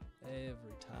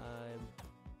every time?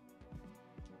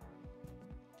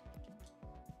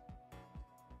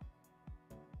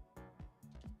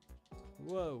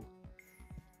 Whoa!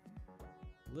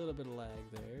 A little bit of lag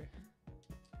there.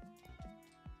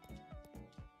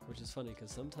 Which is funny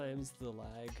because sometimes the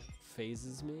lag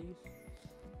phases me,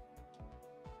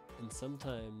 and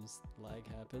sometimes lag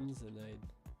happens and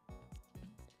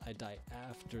I die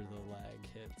after the lag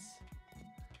hits.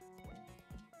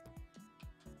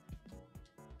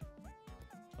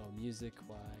 Oh, music,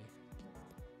 why?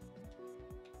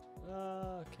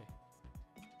 Okay.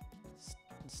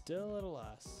 Still at a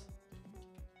loss.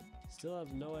 Still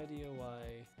have no idea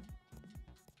why.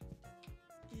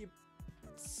 Yep.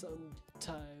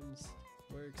 Sometimes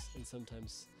works and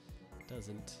sometimes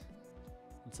doesn't.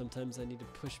 And sometimes I need to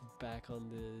push back on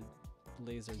the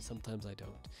laser and sometimes I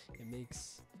don't. It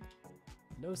makes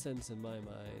no sense in my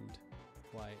mind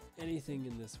why anything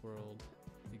in this world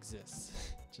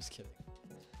exists. Just kidding.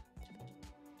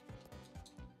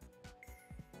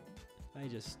 I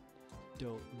just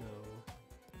don't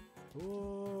know.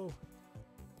 Whoa!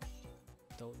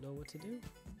 Don't know what to do.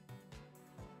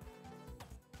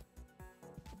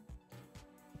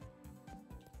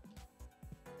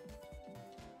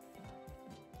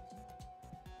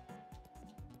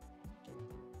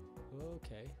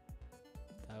 Okay,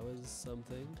 that was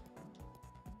something.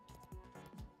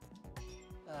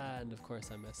 And of course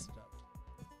I messed it up.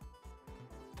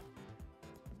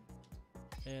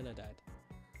 And I died.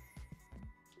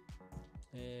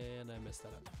 And I messed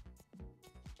that up.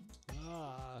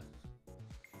 Ah.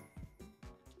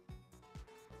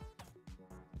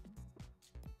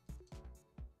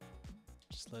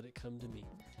 Just let it come to me.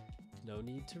 No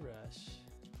need to rush.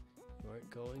 You aren't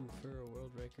going for a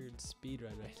world record speed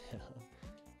run right now.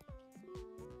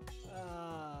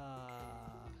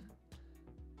 Ah.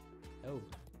 Oh,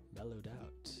 mellowed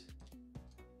out.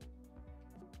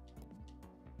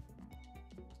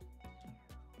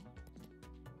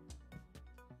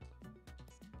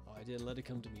 Oh, I didn't let it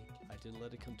come to me. I didn't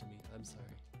let it come to me. I'm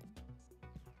sorry.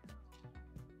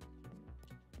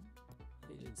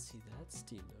 I didn't see that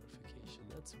Steam notification.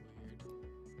 That's weird.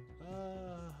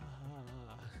 Ah.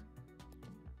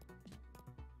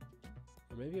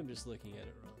 Or maybe I'm just looking at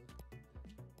it wrong.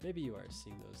 Maybe you are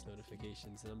seeing those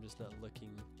notifications and I'm just not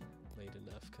looking late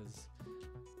enough because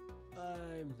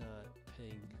I'm not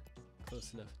paying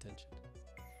close enough attention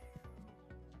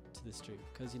to the stream.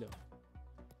 Because, you know,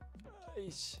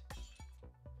 I'm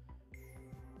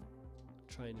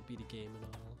trying to beat a game and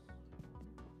all.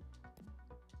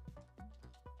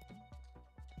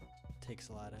 Takes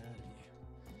a lot out of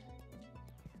you.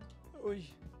 Oy.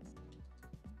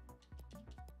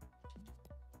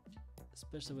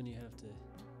 Especially when you have to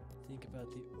think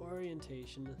about the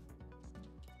orientation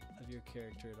of your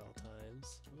character at all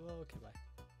times. Oh, okay, bye.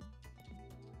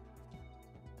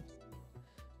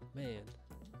 Man.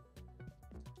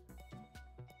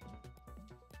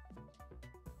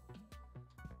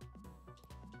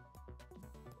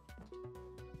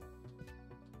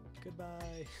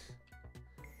 Goodbye.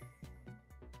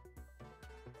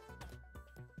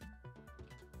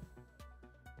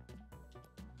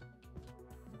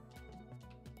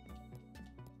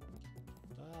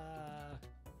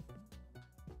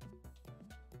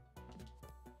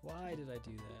 Why did I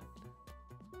do that?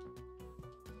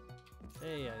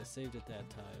 Hey, I saved it that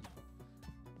time.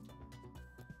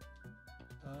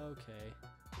 Okay,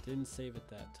 didn't save it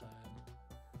that time.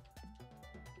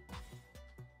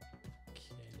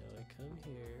 Okay, now I come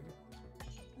here.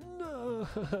 No!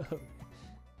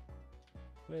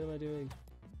 What am I doing?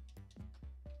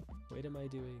 What am I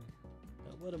doing?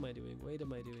 Not what am I doing? What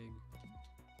am I doing?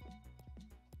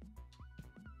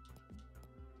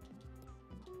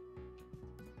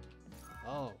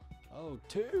 Oh,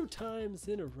 2 times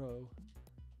in a row.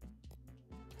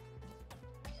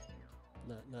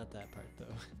 Not that part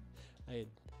though. I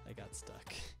got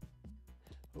stuck.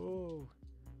 Oh.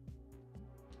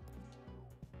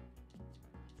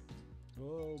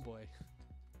 Oh boy.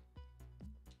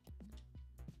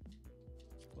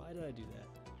 Why did I do that?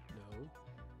 No.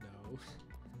 No.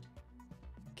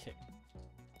 Okay.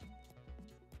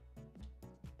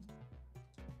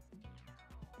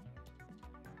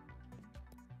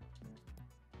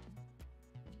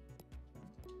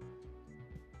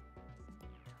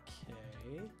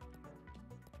 Okay.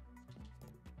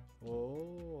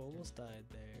 Oh, almost died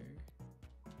there.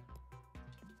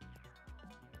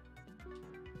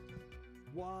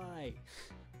 Why?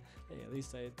 Hey, at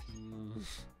least I...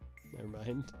 never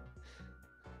mind.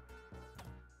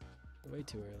 Way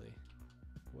too early.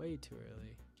 Way too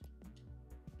early.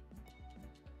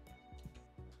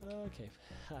 Okay,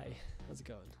 hi. How's it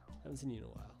going? Haven't seen you in a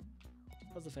while.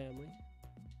 How's the family?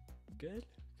 Good?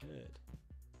 Good.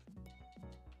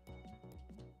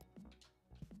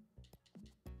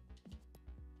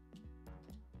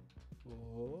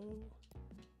 Whoa.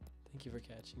 Thank you for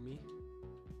catching me.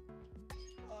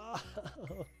 Oh.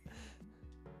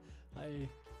 I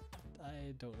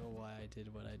don't know why I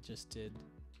did what I just did.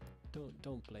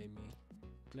 Don't blame me.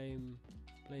 Blame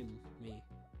me.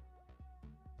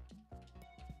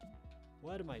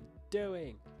 What am I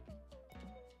doing?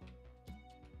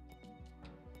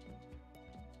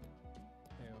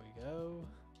 There we go.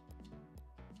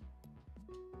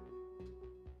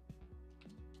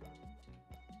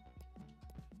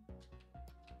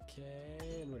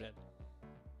 Okay, and we're dead.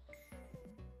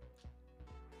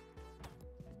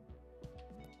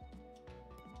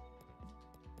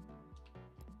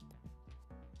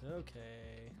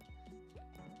 Okay.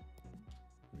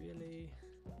 Really?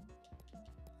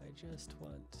 I just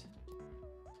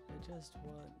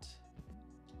want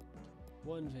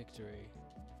one victory.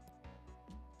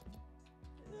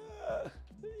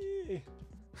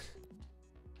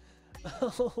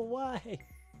 Oh, why?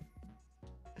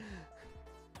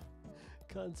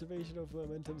 Conservation of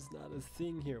momentum's not a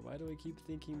thing here. Why do I keep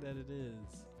thinking that it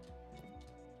is?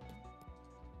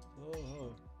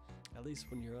 Oh, at least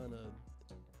when you're on a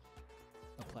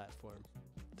platform,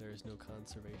 there is no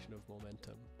conservation of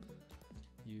momentum.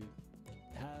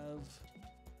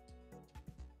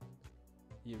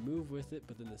 You move with it,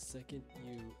 but then the second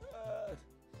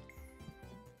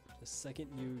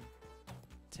you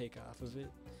take off of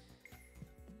it,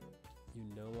 you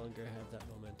no longer have that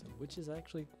momentum, which is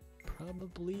actually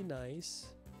probably nice.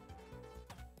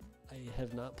 I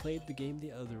have not played the game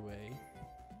the other way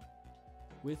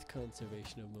with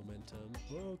conservation of momentum.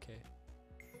 Oh, okay.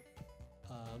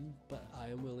 But I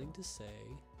am willing to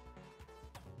say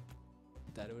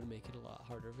that it would make it a lot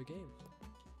harder of a game.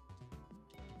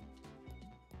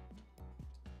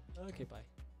 Okay, bye.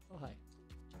 Oh, hi.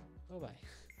 Oh, bye.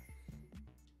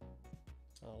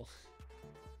 Oh.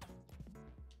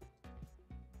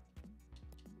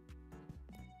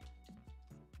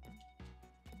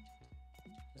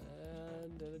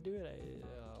 And did I do it?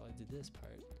 I did this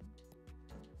part.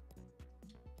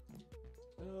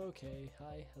 Okay,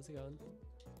 hi, how's it going?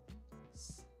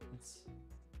 It's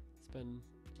been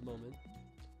a moment.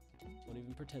 Won't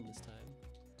even pretend this time.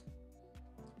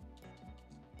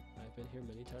 I've been here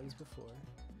many times before.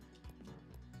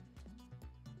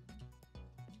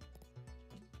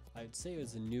 I'd say it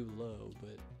was a new low,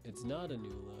 but it's not a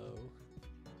new low.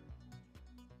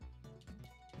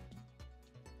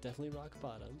 Definitely rock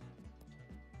bottom,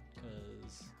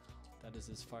 because that is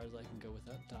as far as I can go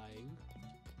without dying.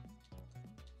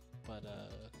 But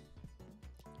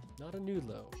not a new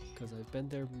low, because I've been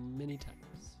there many times.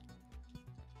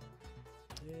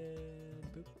 And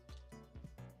boop.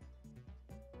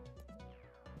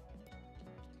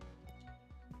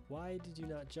 Why did you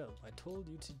not jump? I told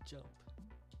you to jump.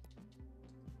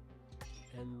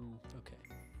 And okay,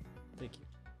 thank you.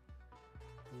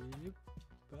 Yep.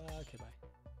 Okay, bye.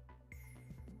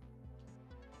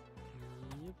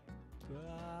 Yep.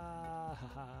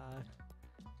 Ah,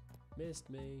 missed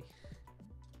me.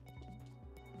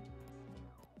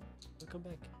 I'll come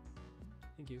back.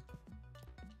 Thank you.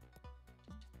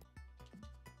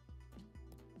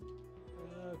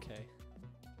 Okay.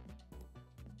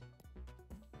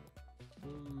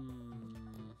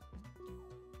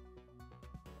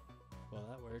 Well,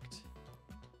 that worked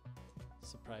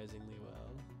surprisingly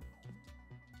well.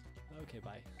 Okay,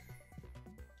 bye.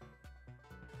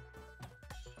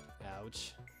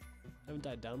 Ouch. Haven't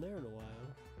died down there in a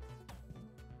while.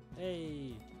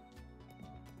 Hey!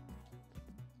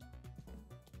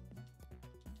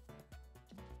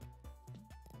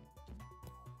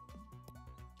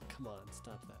 Come on,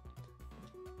 stop that.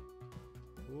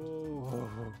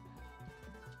 Whoa.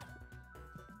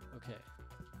 Okay.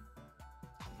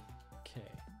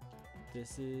 Okay.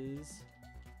 This is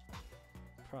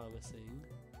promising.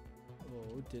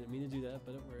 Oh, didn't mean to do that,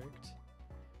 but it worked.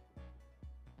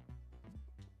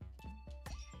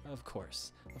 Of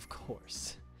course. Of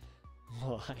course.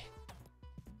 Why?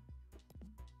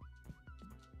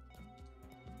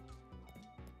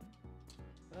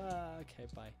 Okay,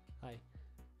 bye. Hi.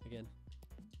 Again.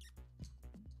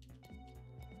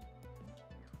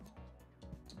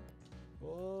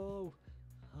 Whoa!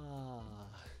 Ah.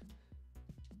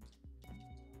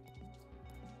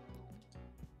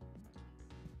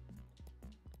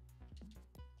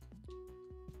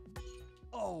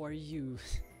 Oh, are you?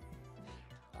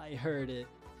 I heard it.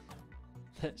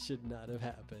 That should not have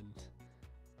happened.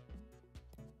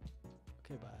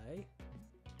 Okay, bye.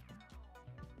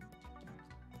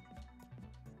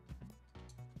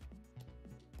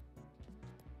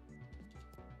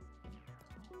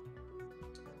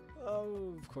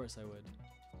 Oh, of course I would.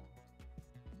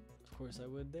 Of course I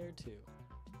would there too.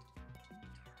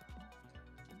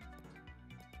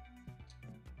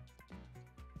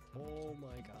 Oh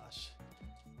my gosh.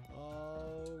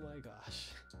 Oh my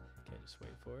gosh. Okay, just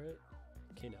wait for it.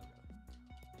 Okay, now go.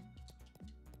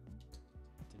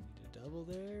 Didn't need a double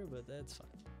there, but that's fine.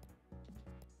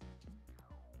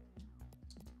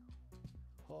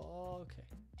 Okay.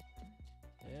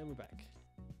 And we're back.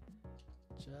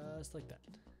 Just like that.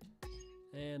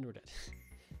 And we're dead.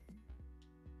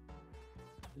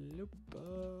 Loop.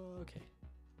 Okay.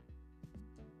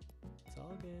 It's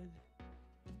all good.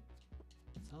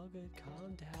 It's all good.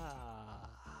 Calm down.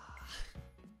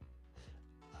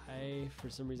 I, for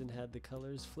some reason, had the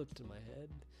colors flipped in my head.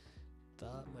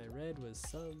 Thought my red was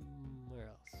somewhere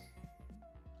else.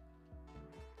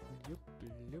 Yoop,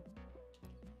 yoop.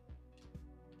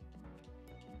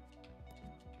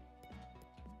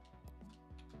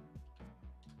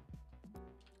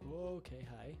 Okay,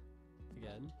 hi.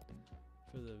 Again.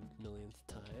 For the millionth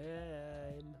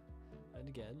time. And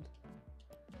again.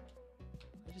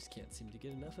 I just can't seem to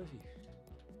get enough of you.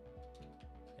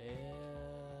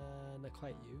 And not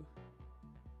quite you.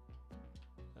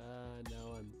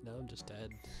 Now I'm just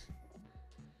dead.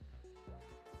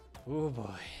 Oh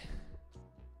boy.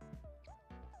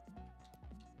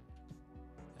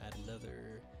 Add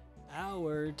another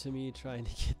hour to me trying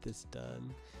to get this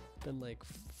done. Been like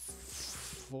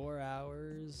 4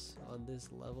 hours on this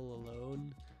level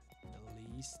alone, at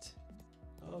least.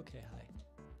 Okay, hi.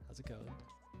 How's it going?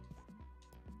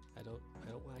 I don't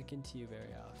whack into you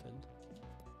very often.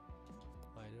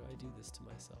 Why do I do this to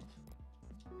myself?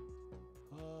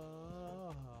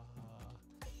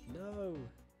 No.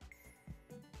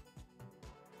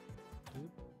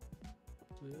 Boop.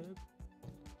 Boop.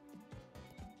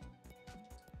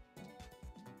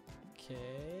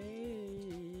 Okay.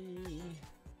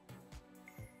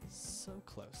 So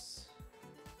close.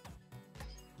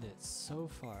 And it's so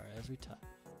far every time.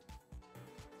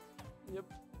 Yep.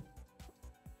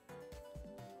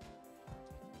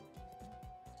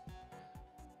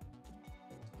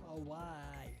 Oh,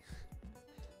 why?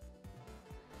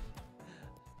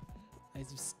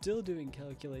 I'm still doing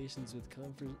calculations with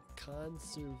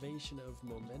conservation of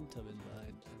momentum in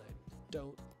mind, and I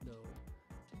don't know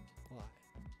why.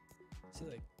 See,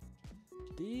 like,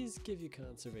 these give you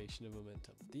conservation of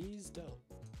momentum. These don't.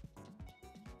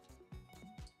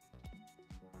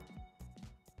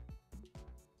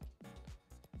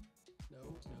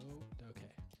 No,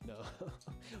 okay. No.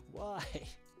 Why?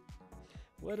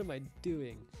 What am I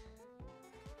doing?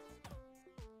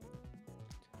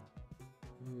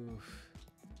 Oof.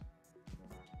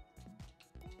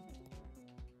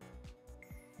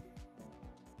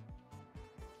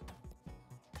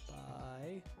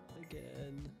 Bye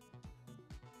again.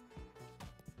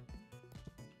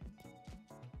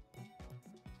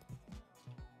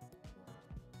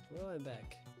 Well, I'm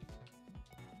back.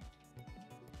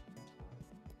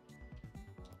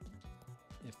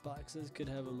 If boxes could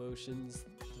have emotions,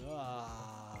 you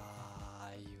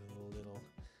little.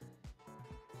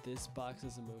 This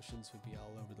box's emotions would be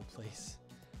all over the place.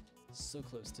 So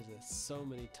close to this so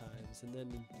many times, and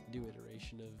then a new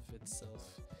iteration of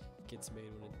itself gets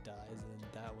made when it dies, and then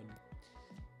that one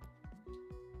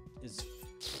is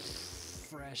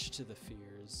fresh to the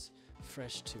fears,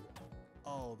 fresh to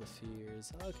all the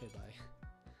fears. Okay, bye.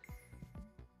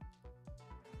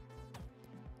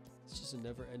 It's just a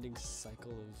never-ending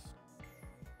cycle of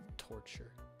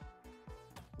torture,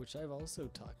 which I've also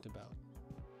talked about.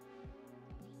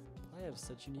 I have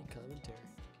such unique commentary.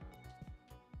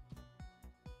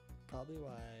 Probably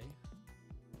why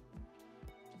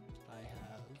I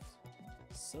have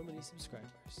so many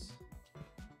subscribers.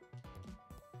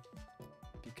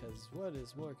 Because what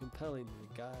is more compelling than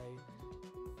a guy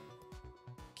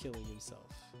killing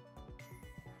himself.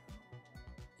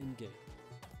 In game.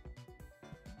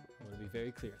 I want to be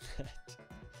very clear on that.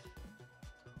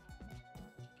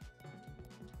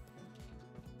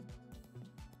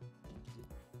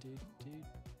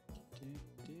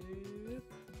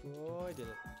 Oh, I did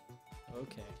it.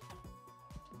 Okay.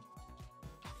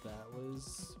 That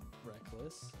was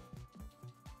reckless.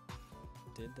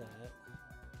 Did that.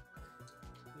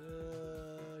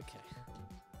 Okay.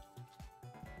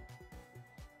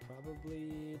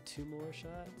 Probably 2 more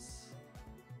shots.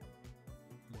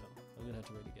 No, I'm gonna have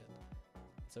to wait again.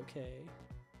 It's okay.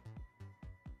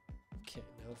 Okay,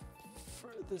 now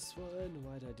for this one,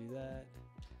 why did I do that?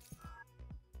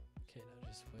 Okay, now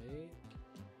just wait.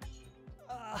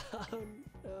 Oh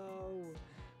no!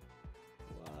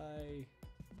 Why?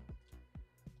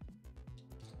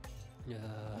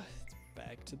 It's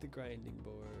back to the grinding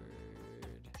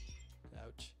board.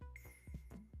 Ouch.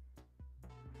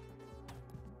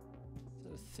 Is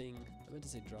that a thing? I meant to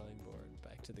say drawing board.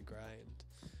 Back to the grind.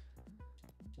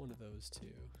 One of those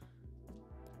two.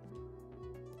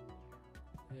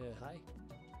 Yeah, hi?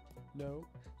 No,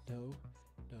 no,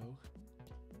 no.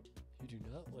 You do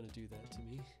not want to do that to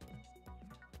me.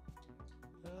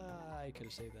 I could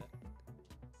have saved that.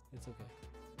 It's okay.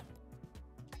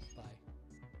 Bye.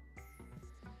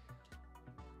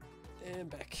 And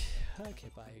back.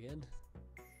 Okay, bye again.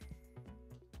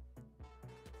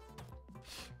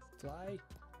 Fly.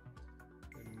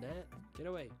 Gnat. Get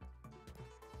away.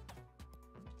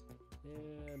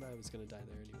 And I was gonna die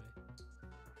there anyway.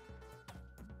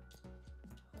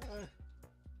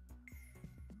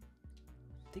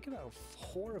 Think about how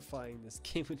horrifying this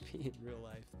game would be in real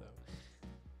life, though.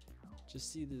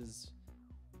 Just see this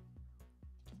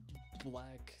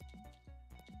black,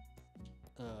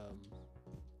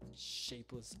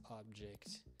 shapeless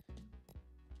object.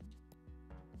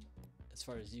 As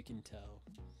far as you can tell,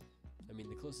 I mean,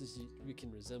 the closest we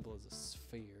can resemble is a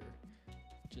sphere,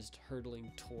 just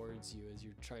hurtling towards you as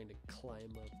you're trying to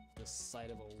climb up the side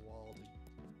of a wall to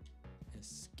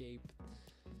escape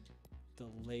the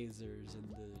lasers and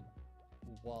the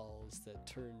walls that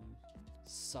turn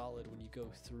solid when you go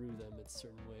through them in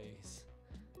certain ways.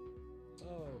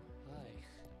 Oh, hi.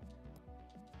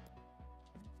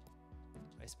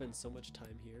 I spend so much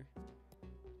time here.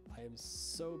 I am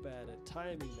so bad at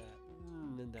timing that,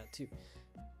 and that too.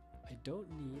 I don't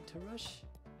need to rush.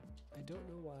 I don't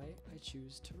know why I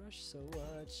choose to rush so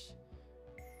much.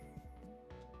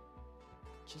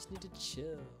 Just need to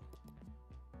chill.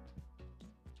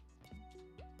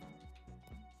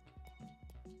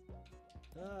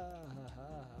 Ah, ha, ha,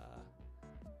 ha.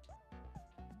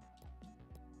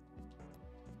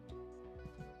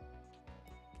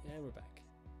 And we're back.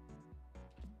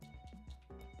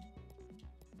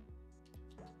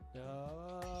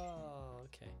 Oh,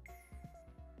 okay.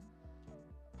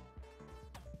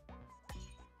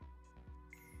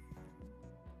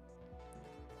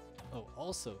 Oh,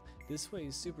 also, this way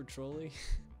is super trolly.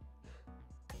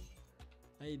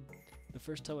 The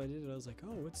first time I did it, I was like,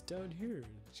 oh, what's down here?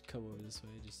 Just come over this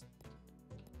way, just,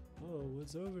 oh,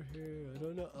 what's over here? I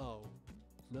don't know. Oh,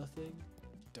 nothing?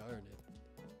 Darn it.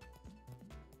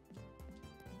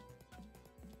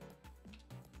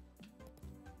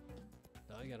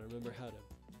 Now I gotta remember how to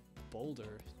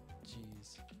boulder.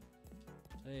 Jeez.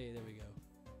 Hey, there we go.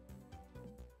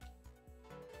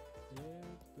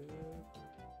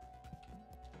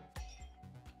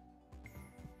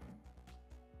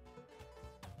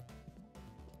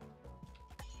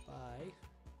 Bye.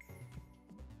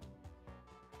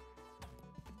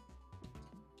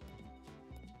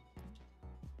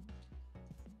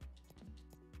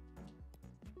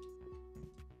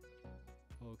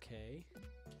 Okay.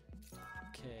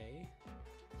 Okay.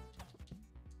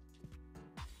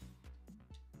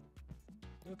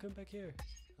 No, come back here.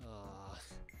 Ah.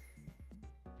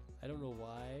 I don't know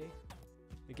why.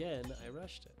 Again, I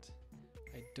rushed it.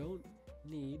 I don't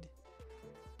need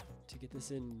to get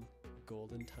this in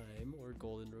golden time or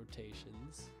golden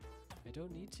rotations. I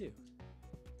don't need to.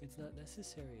 It's not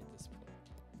necessary at this point.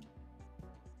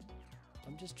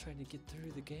 I'm just trying to get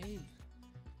through the game.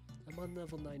 I'm on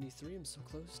level 93. I'm so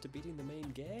close to beating the main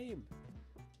game.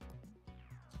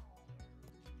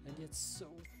 And yet so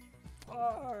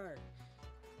far.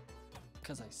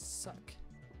 Because I suck.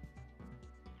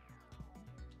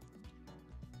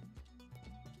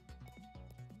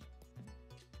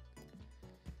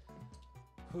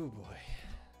 Oh boy.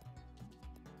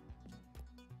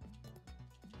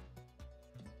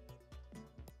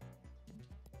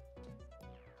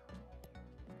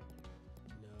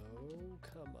 No,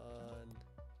 come on.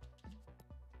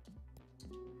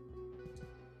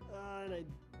 And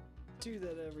do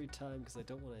that every time because I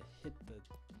don't want to hit the...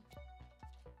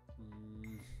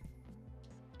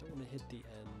 don't want to hit the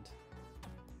end.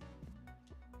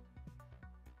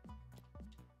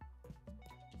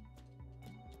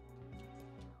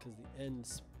 Because the end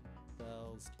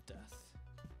spells death.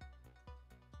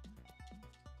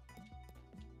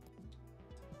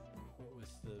 What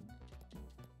with the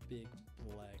big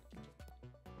black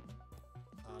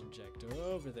object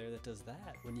over there that does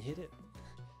that when you hit it.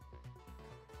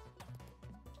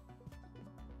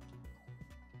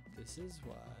 This is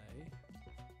why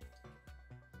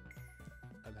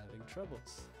I'm having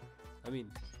troubles. I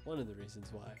mean, one of the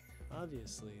reasons why.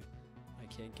 Obviously, I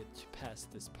can't get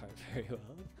past this part very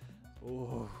well.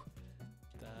 Oh,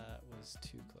 that was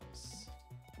too close.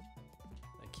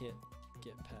 I can't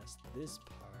get past this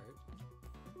part.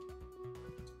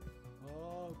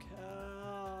 Oh,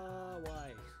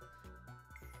 why?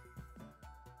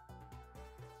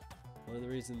 One of the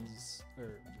reasons,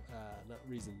 or not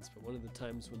reasons, but one of the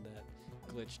times when that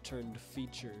glitch turned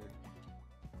feature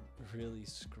really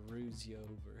screws you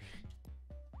over.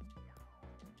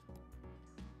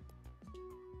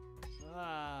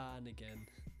 And again.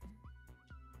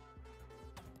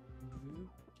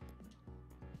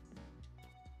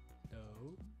 No.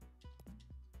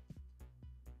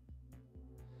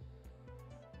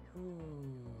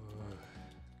 Ooh.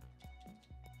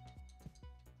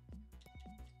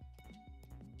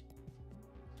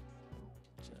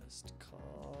 Just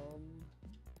calm.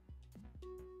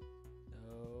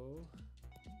 No.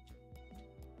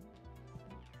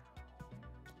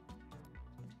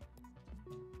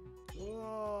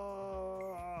 Whoa.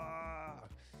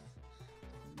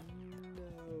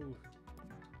 No.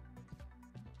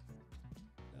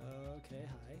 Okay,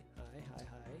 hi.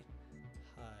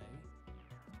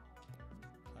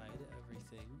 Hi to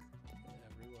everything and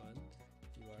everyone.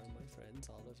 You are my friends,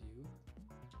 all of you.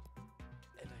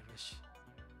 And I wish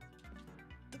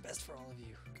the best for all of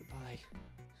you. Goodbye.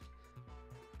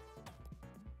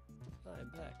 I'm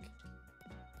back.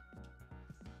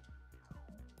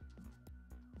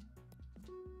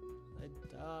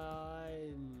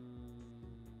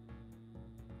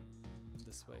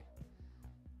 This way.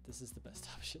 This is the best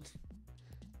option.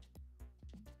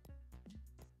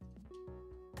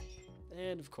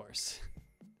 And of course,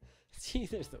 it's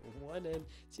either the one end,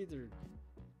 it's either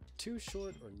too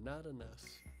short or not enough.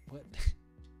 What?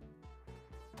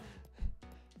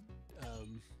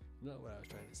 Not what I was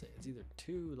trying to say. It's either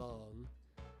too long,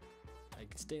 I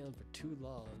can stay on for too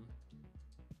long,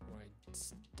 or I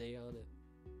stay on it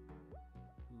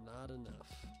not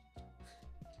enough.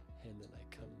 And then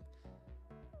I come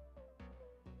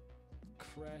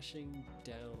crashing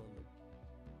down on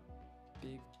the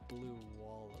big blue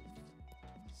wall of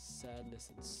sadness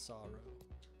and sorrow.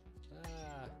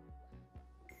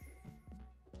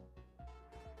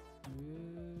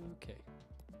 Okay.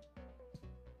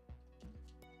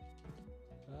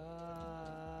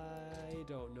 I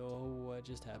don't know what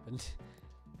just happened.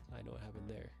 I know what happened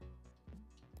there.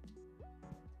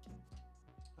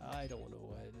 I don't know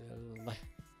what.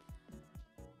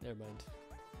 Never mind.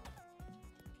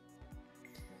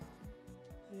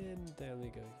 And there we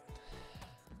go.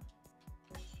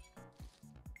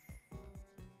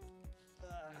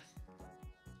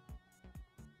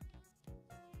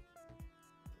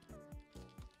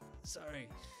 Sorry,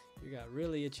 you got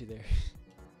really itchy there.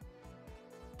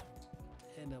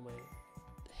 And now my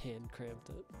hand cramped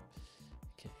up.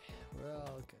 Okay, we're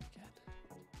all good again.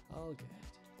 All good.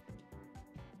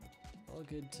 All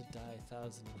good to die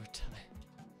 1,000 more times.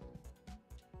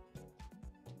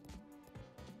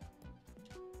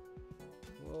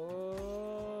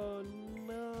 Oh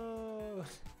no!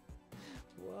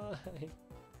 Why?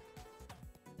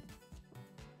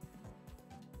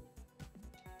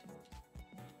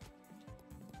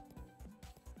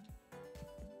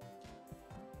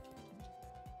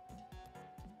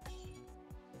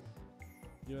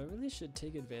 You know, I really should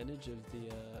take advantage of the,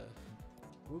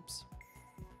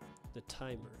 the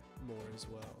timer more as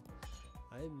well.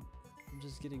 I'm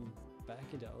just getting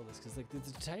back into all this because like the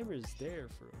timer is there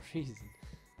for a reason.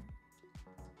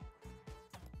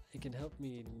 It can help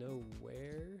me know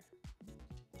where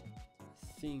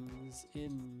things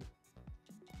in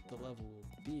the level will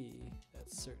be at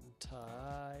certain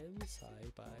times.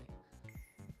 Hi, bye.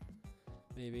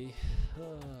 Maybe.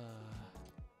 Oh,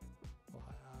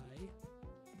 hi.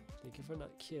 Thank you for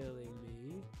not killing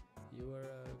me. You are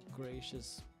a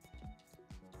gracious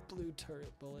blue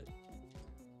turret bullet.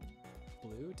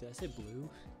 Blue? Did I say blue?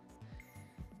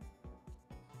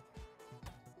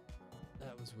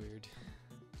 That was weird.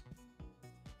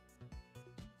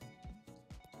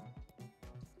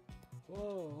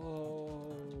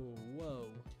 Whoa,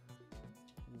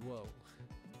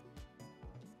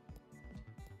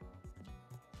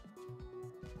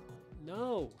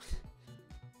 No!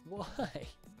 Why?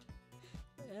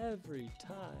 Every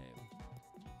time.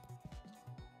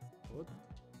 What?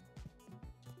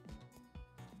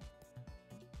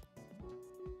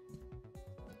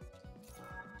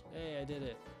 Hey, I did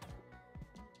it.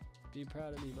 Be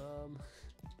proud of me, Mom.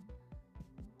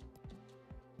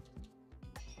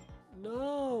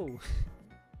 No!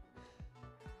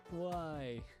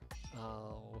 Why?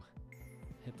 Oh,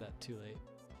 hit that too late.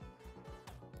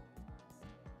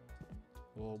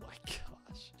 Oh my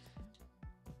gosh.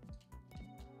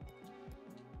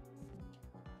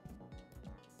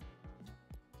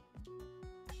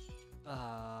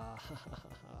 Ah.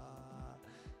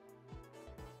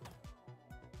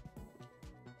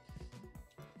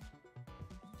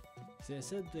 See, I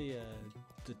said the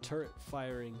turret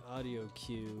firing audio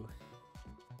cue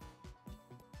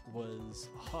was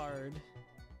hard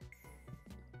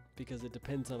because it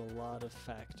depends on a lot of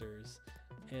factors,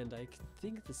 and I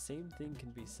think the same thing can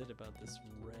be said about this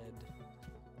red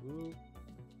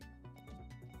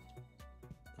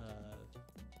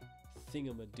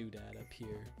thingamadoodad up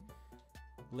here.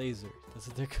 Laser, that's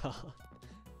what they're called.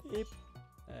 Yep,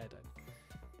 I died.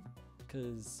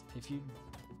 Because if you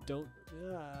don't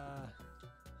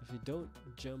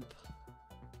jump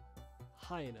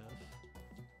high enough,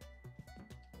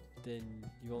 then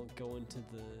you won't go into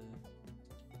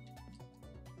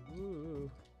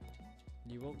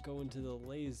the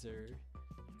laser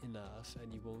enough,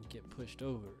 and you won't get pushed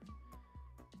over.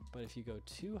 But if you go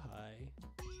too high,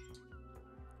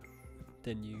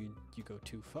 then you go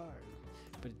too far.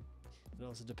 But it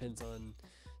also depends on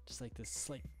just like the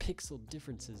slight pixel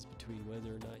differences between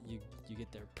whether or not you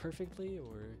get there perfectly,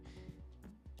 or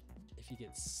if you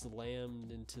get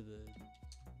slammed into the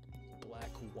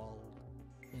black wall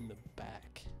in the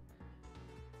back.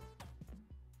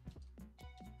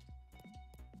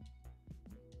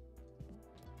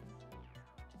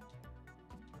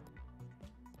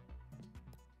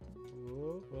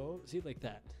 Whoa, whoa, see, like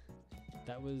that.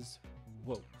 That was,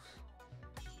 whoa.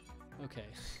 Okay,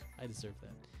 I deserve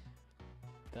that.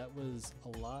 That was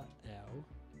a lot now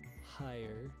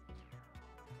higher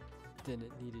than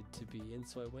it needed to be, and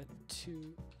so I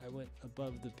went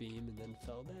above the beam and then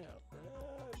fell down.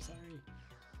 I'm sorry.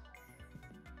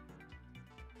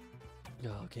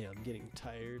 Oh, okay, I'm getting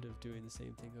tired of doing the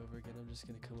same thing over again. I'm just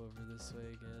gonna come over this way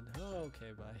again. Oh,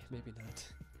 okay, bye. Maybe not.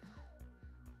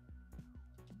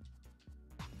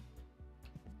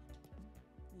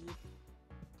 Yep.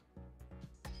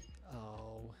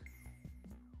 Oh.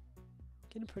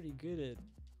 Getting pretty good at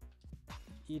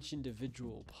each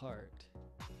individual part.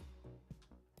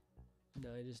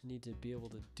 Now I just need to be able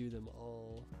to do them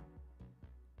all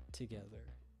together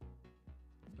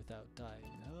without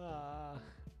dying. Ah!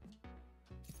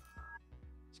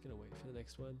 Just gonna wait for the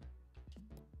next one.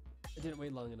 I didn't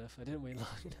wait long enough.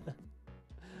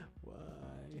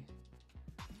 Why?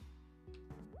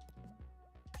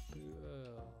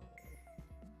 Oh.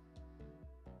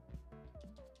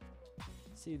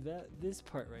 See, this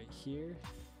part right here,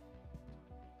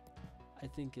 I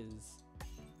think is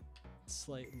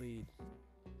slightly,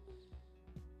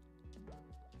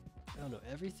 I don't know,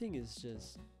 everything is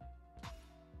just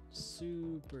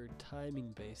super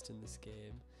timing based in this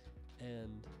game,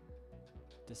 and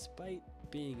despite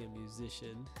being a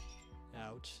musician,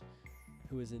 ouch,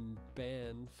 who was in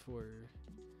band for,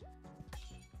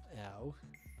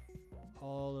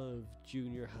 all of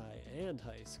junior high and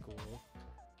high school,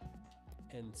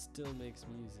 and still makes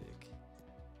music,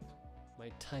 my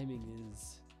timing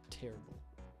is terrible.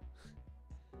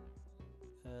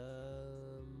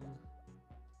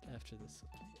 After this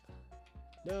one,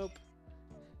 yeah. Nope.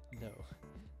 No,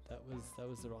 that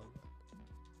was the wrong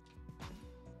one.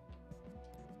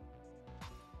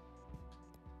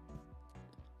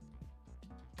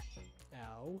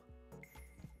 Ow.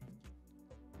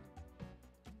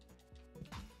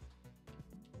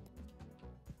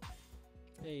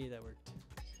 Hey, that worked.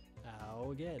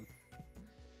 Ow again.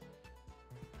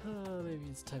 Maybe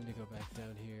it's time to go back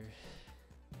down here.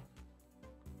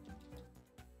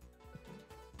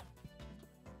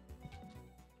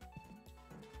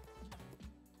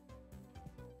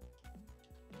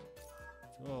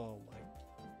 Oh my,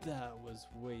 that was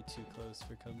way too close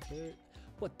for comfort.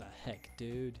 What the heck,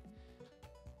 dude?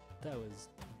 That was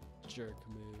jerk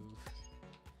move.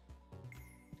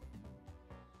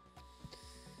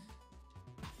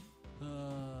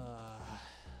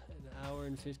 An hour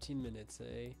and 15 minutes,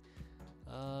 eh?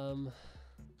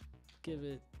 Give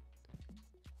it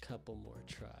a couple more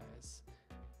tries.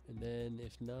 And then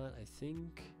if not, I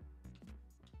think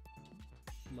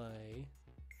my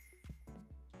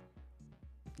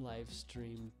live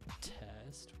stream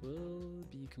test will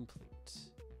be complete.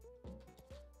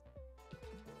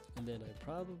 And then I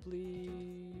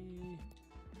probably,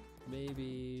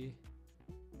 maybe,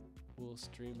 will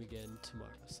stream again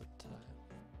tomorrow sometime.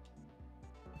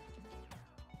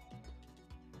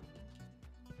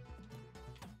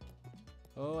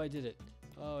 Oh, I did it.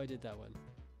 Oh, I did that one.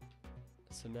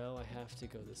 So now I have to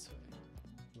go this way.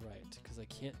 Right, because I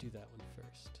can't do that one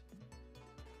first.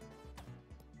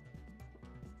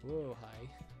 Whoa, hi.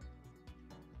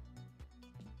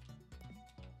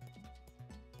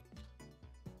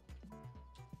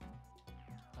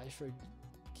 I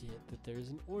forget that there's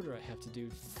an order I have to do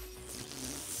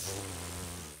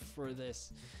for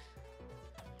this.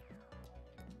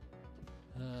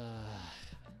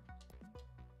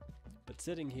 But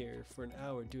sitting here for an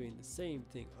hour doing the same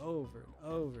thing over and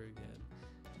over again,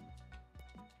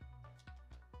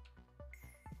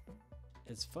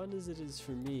 as fun as it is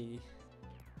for me,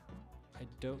 I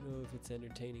don't know if it's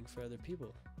entertaining for other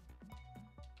people.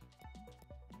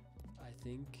 I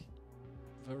think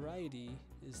variety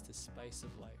is the spice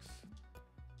of life.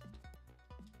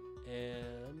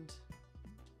 And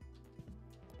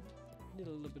I need a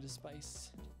little bit of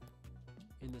spice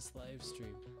in this live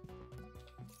stream.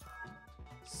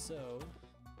 So,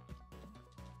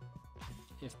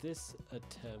 if this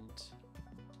attempt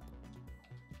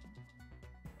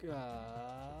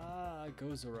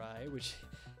goes awry, which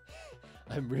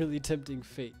I'm really tempting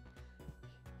fate.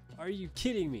 Are you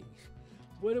kidding me?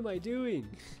 What am I doing?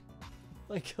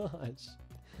 My gosh.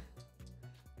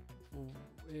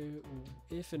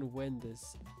 If and when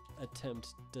this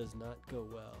attempt does not go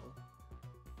well,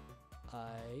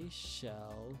 I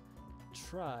shall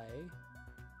try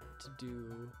to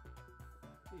do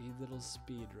a little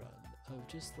speed run of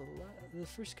just the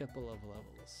first couple of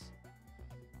levels.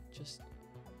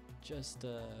 Just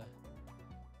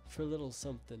for a little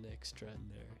something extra in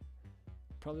there.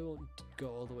 Probably won't go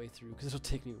all the way through because it'll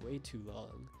take me way too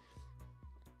long.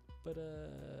 But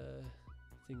I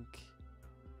think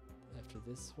after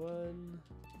this one,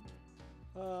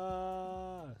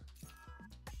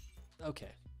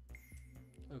 okay.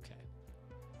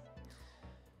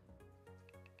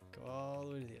 Go all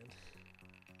the way to the end.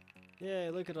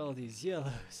 Yeah, look at all these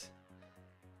yellows.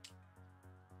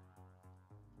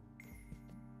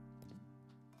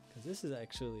 Because this is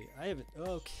actually, I haven't,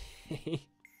 okay.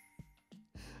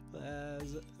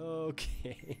 That's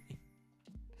okay.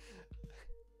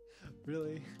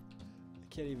 Really? I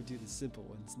can't even do the simple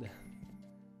ones now.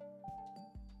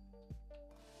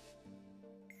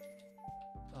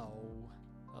 Oh,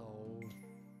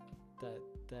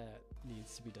 that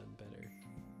needs to be done better.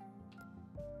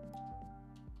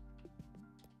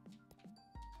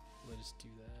 Let's do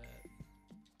that.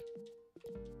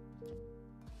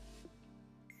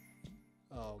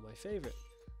 Oh, my favorite.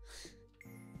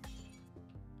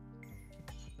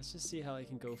 Let's just see how I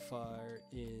can go far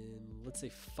in, let's say,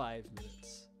 5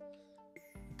 minutes.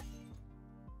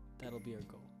 That'll be our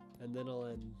goal. And then I'll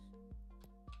end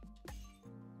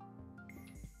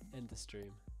the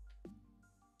stream.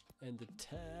 End the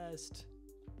test.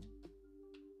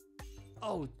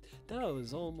 Oh, that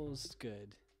was almost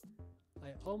good.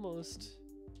 I almost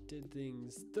did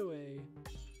things the way.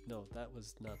 No, that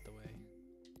was not the way.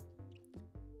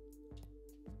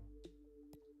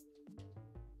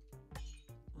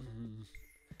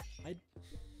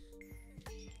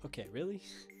 Okay, really?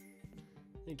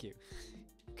 Thank you.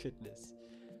 Goodness.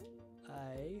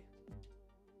 I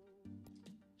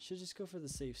should just go for the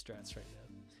safe strats right now.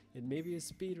 It may be a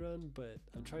speed run, but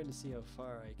I'm trying to see how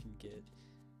far I can get.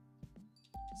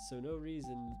 So no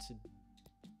reason to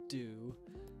do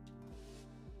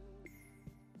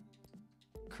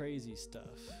crazy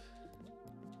stuff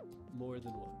more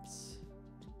than once.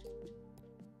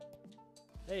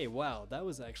 Hey, wow, that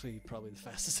was actually probably the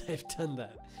fastest I've done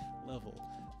that level.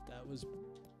 That was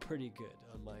pretty good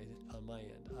on my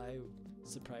end. I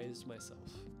surprised myself.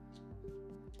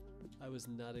 I was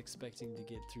not expecting to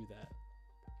get through that.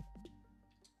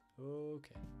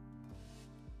 Okay.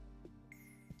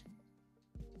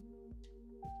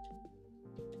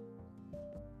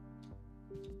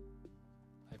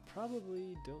 I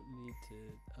probably don't need to...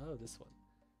 Oh, this one.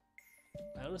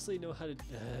 I honestly know how to...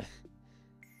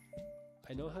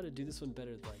 I know how to do this one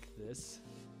better like this.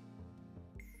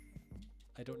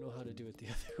 I don't know how to do it the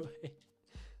other way.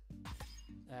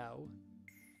 Ow.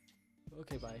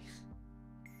 Okay, bye.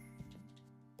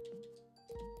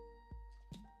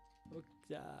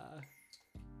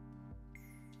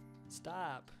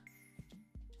 Stop.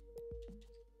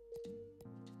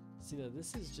 See, now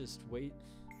this is just wait.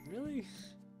 Really?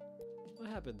 What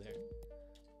happened there?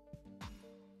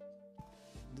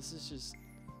 This is just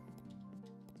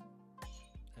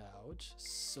ouch,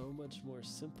 so much more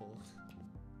simple.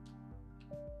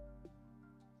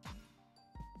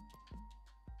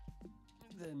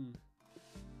 Than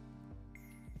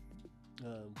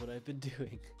what I've been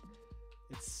doing.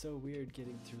 It's so weird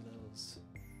getting through levels.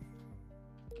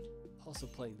 Also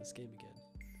playing this game again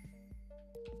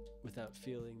without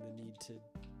feeling the need to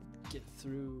get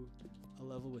through a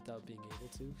level without being able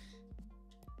to.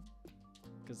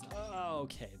 Because, oh,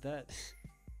 okay, that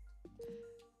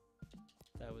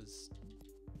was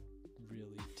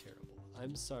really terrible.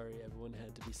 I'm sorry everyone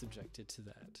had to be subjected to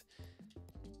that.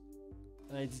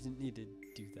 I didn't need to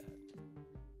do that.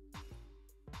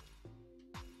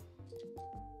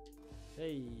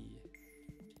 Hey.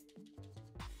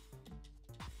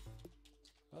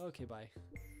 Okay, bye.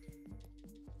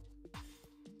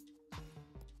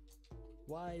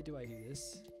 Why do I do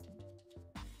this?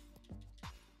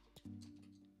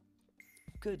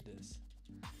 Goodness.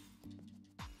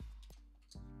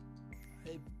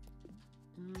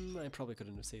 I probably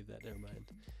couldn't have saved that, never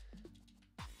mind.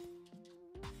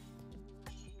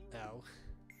 Ow.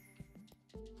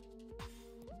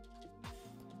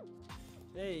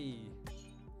 Hey!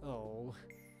 Oh.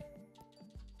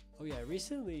 Oh yeah,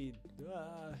 recently...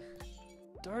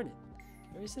 darn it.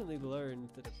 I recently learned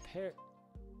that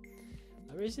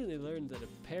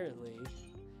apparently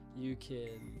you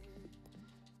can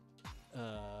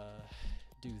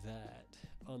do that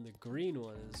on the green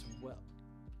one as well.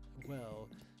 Well,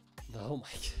 oh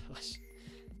my gosh.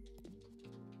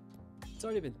 It's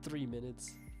already been 3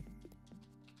 minutes.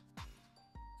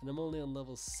 And I'm only on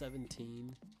level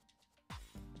 17.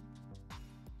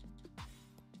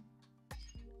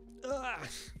 Ah!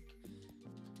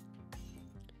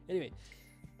 Anyway,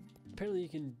 apparently you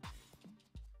can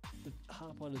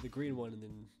hop onto the green one and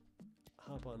then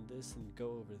hop on this and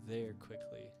go over there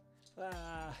quickly.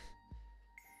 Ah!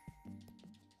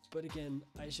 But again,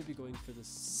 I should be going for the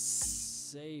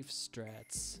safe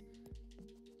strats.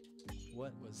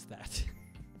 What was that?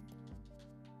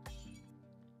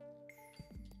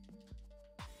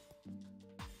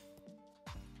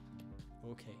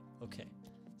 Okay, okay.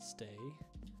 Stay.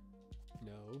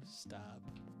 No, stop.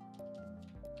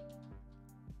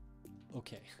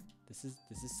 Okay, this is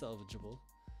salvageable.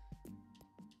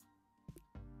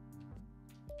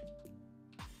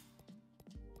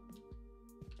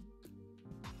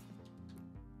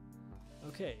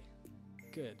 Okay,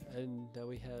 good. And now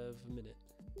we have a minute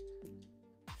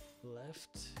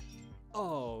left.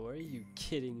 Oh, are you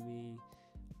kidding me?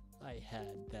 I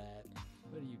had that.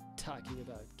 What are you talking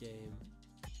about, game?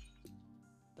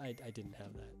 I didn't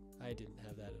have that. I didn't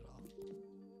have that at all.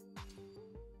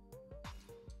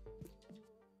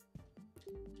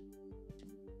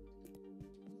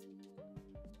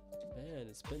 Man,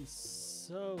 it's been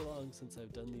so long since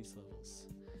I've done these levels.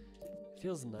 It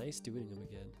feels nice doing them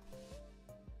again.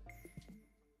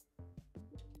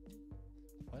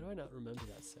 Why do I not remember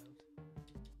that sound?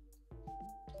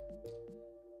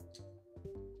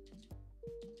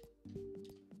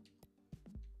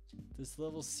 These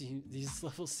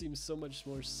levels seem so much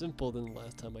more simple than the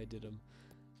last time I did them.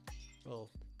 Well,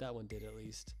 that one did at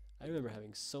least. I remember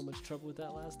having so much trouble with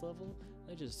that last level.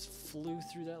 I just flew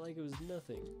through that like it was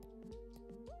nothing.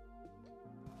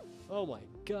 Oh my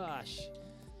gosh.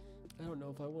 I don't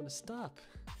know if I want to stop.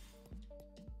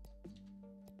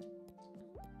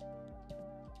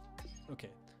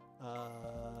 Okay.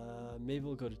 Maybe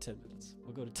we'll go to 10 minutes.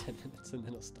 We'll go to 10 minutes and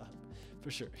then I'll stop. For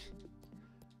sure.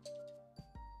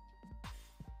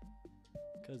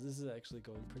 Because this is actually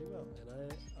going pretty well.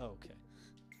 And oh, okay.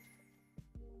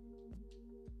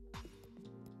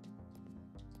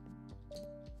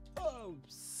 Oh,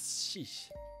 sheesh.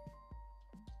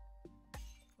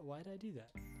 Why did I do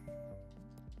that?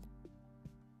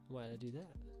 Why did I do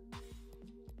that?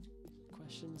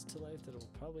 Questions to life that will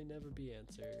probably never be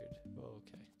answered. Oh,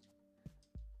 okay.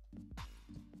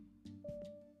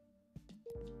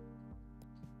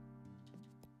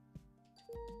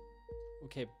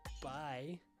 Okay,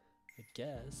 bye, I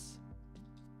guess.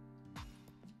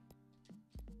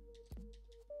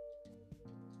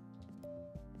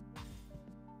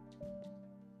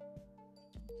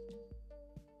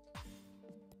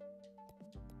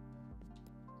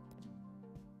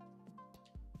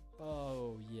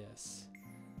 Oh, yes.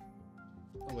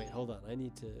 Oh, wait, hold on. I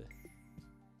need to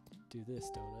do this,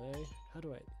 don't I? How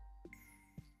do I...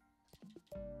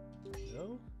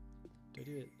 No? Do I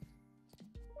do it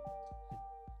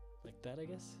like that, I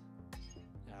guess?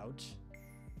 Ouch.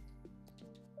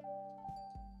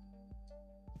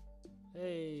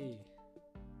 Hey!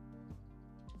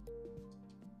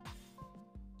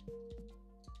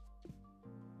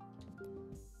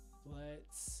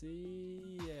 Let's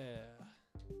see, yeah.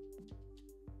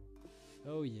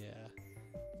 Oh yeah.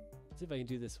 Let's see if I can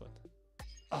do this one.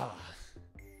 Ah!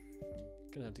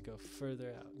 Gonna have to go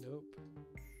further out. Nope.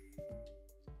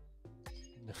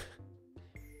 No.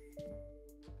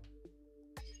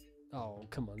 Oh,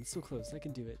 come on. It's so close. I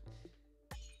can do it.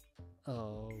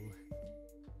 Oh.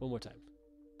 One more time.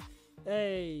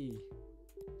 Hey!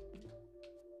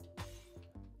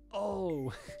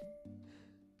 Oh!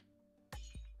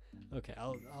 Okay,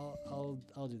 I'll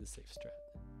do the safe strat.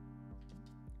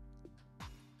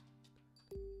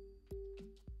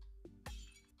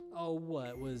 Oh,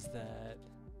 what was that?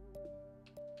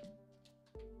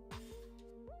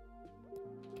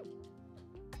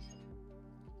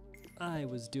 I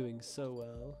was doing so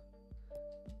well.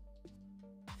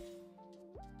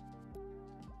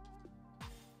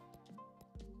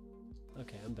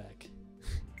 Okay, I'm back.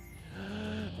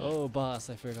 Oh, boss,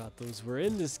 I forgot those were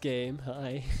in this game.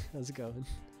 Hi, how's it going?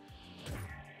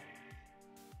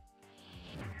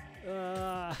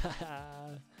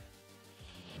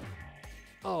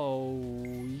 Oh,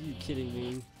 you kidding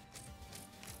me?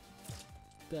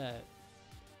 That.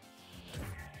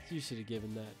 You should have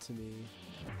given that to me.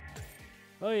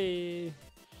 Oi!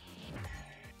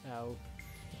 Ow.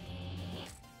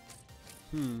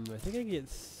 I think I can get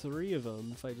 3 of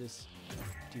them if I just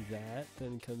do that,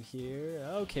 then come here.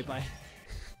 Okay, bye.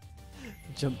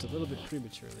 Jumped a little bit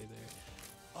prematurely there.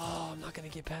 Oh, I'm not gonna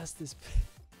get past this.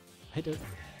 I don't.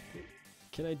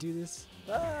 Can I do this?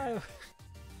 Ah!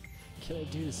 Can I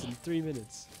do this in 3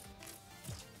 minutes?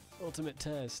 Ultimate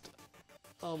test.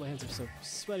 Oh, my hands are so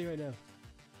sweaty right now.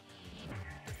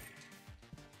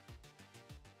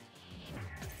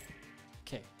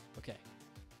 Okay, okay.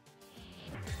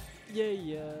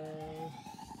 Yeah,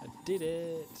 I did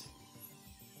it.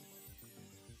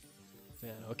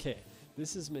 Man, okay.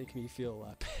 This is making me feel a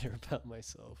lot better about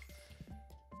myself.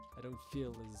 I don't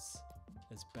feel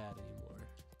as bad anymore.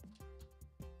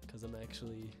 Because I'm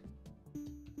actually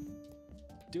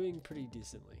doing pretty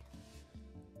decently.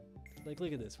 Like,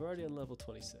 look at this. We're already on level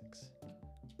 26.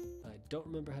 I don't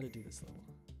remember how to do this level.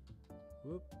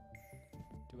 Whoop.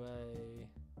 Do I...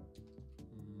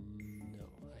 No,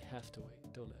 I have to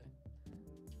wait, don't I?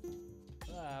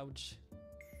 Ouch.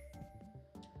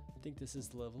 I think this is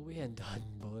the level we end on,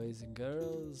 boys and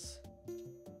girls.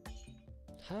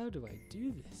 How do I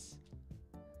do this?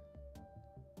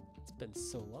 It's been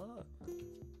so long.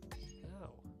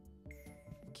 How?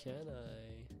 Can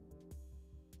I?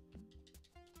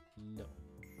 No.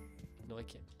 No, I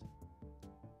can't.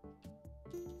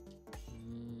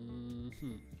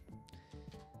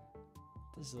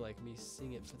 This is like me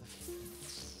seeing it for the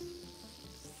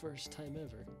first time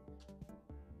ever.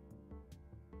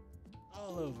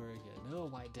 All over again. Oh,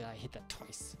 why did I hit that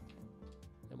twice?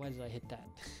 And why did I hit that?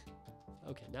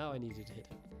 Okay, now I needed to hit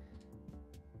it.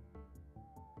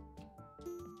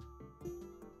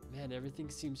 Man,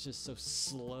 everything seems just so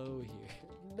slow here.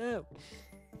 No!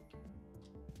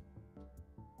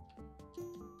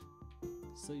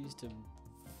 So used to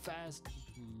fast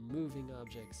moving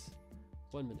objects.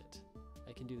 1 minute.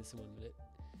 I can do this in 1 minute.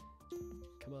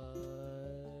 Come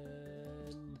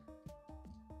on.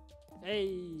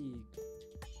 Hey!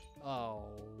 Oh.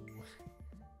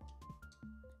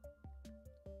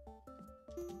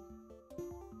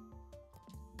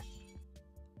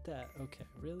 That, okay,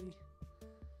 really?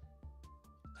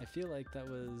 I feel like that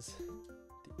was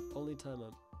the only time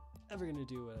I'm ever gonna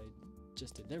do what I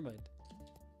just did. Never mind.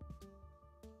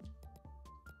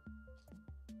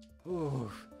 Ooh.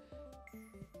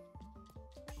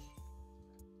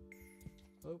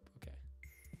 Oh, okay.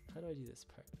 How do I do this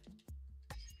part?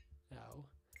 Ow.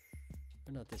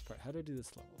 Or not this part. How do I do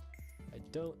this level? I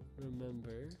don't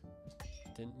remember.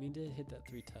 Didn't mean to hit that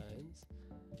 3 times.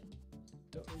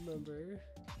 Don't remember.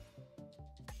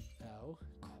 Ow.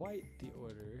 Quite the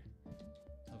order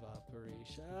of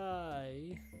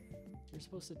operation. You're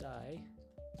supposed to die.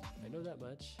 I know that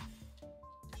much.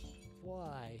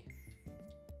 Why?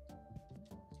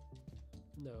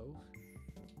 No.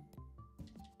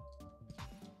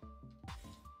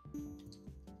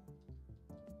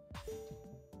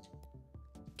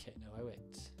 Okay, now I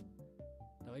wait.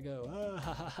 Now I go.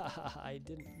 Ah, I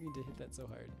didn't mean to hit that so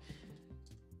hard.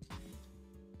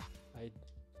 I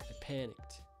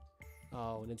panicked.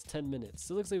 Oh, and it's 10 minutes.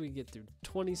 So it looks like we can get through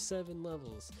 27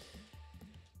 levels.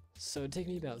 So it'd take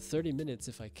me about 30 minutes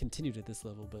if I continued at this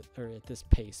level, or at this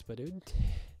pace, but it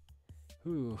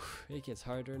gets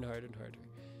harder and harder and harder.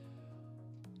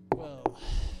 Well,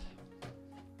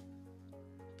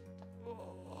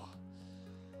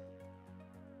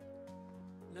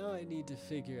 now I need to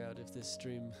figure out if this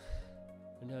stream,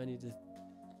 or now I need to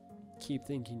keep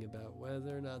thinking about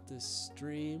whether or not this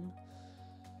stream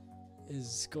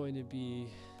is going to be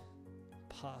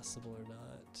possible or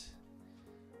not.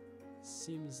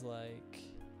 Seems like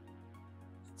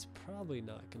it's probably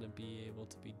not going to be able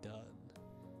to be done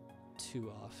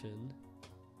too often.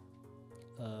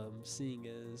 Seeing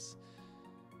as,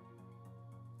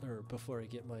 or before I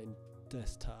get my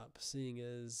desktop, seeing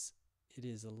as it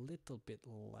is a little bit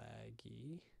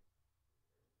laggy.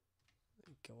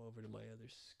 Go over to my other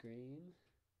screen.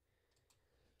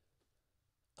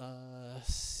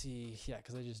 See, yeah,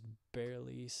 because I just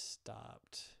barely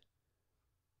stopped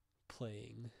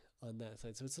playing on that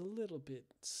side, so it's a little bit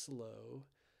slow.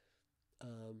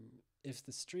 If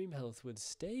the stream health would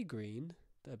stay green,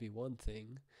 that'd be one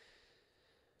thing.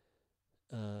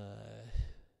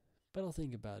 But I'll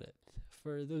think about it.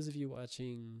 For those of you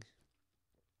watching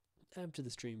after the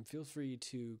stream, feel free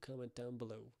to comment down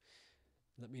below.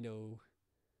 Let me know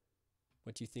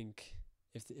what you think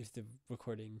if the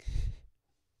recording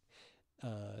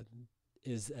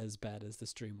is as bad as the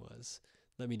stream was.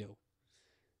 Let me know.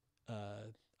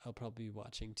 I'll probably be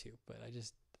watching too, but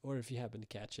or if you happen to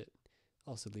catch it,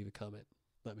 also leave a comment.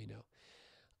 Let me know.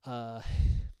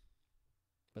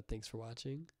 But thanks for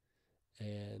watching,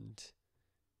 and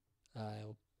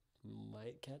I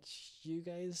might catch you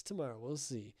guys tomorrow. We'll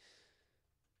see.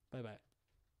 Bye-bye.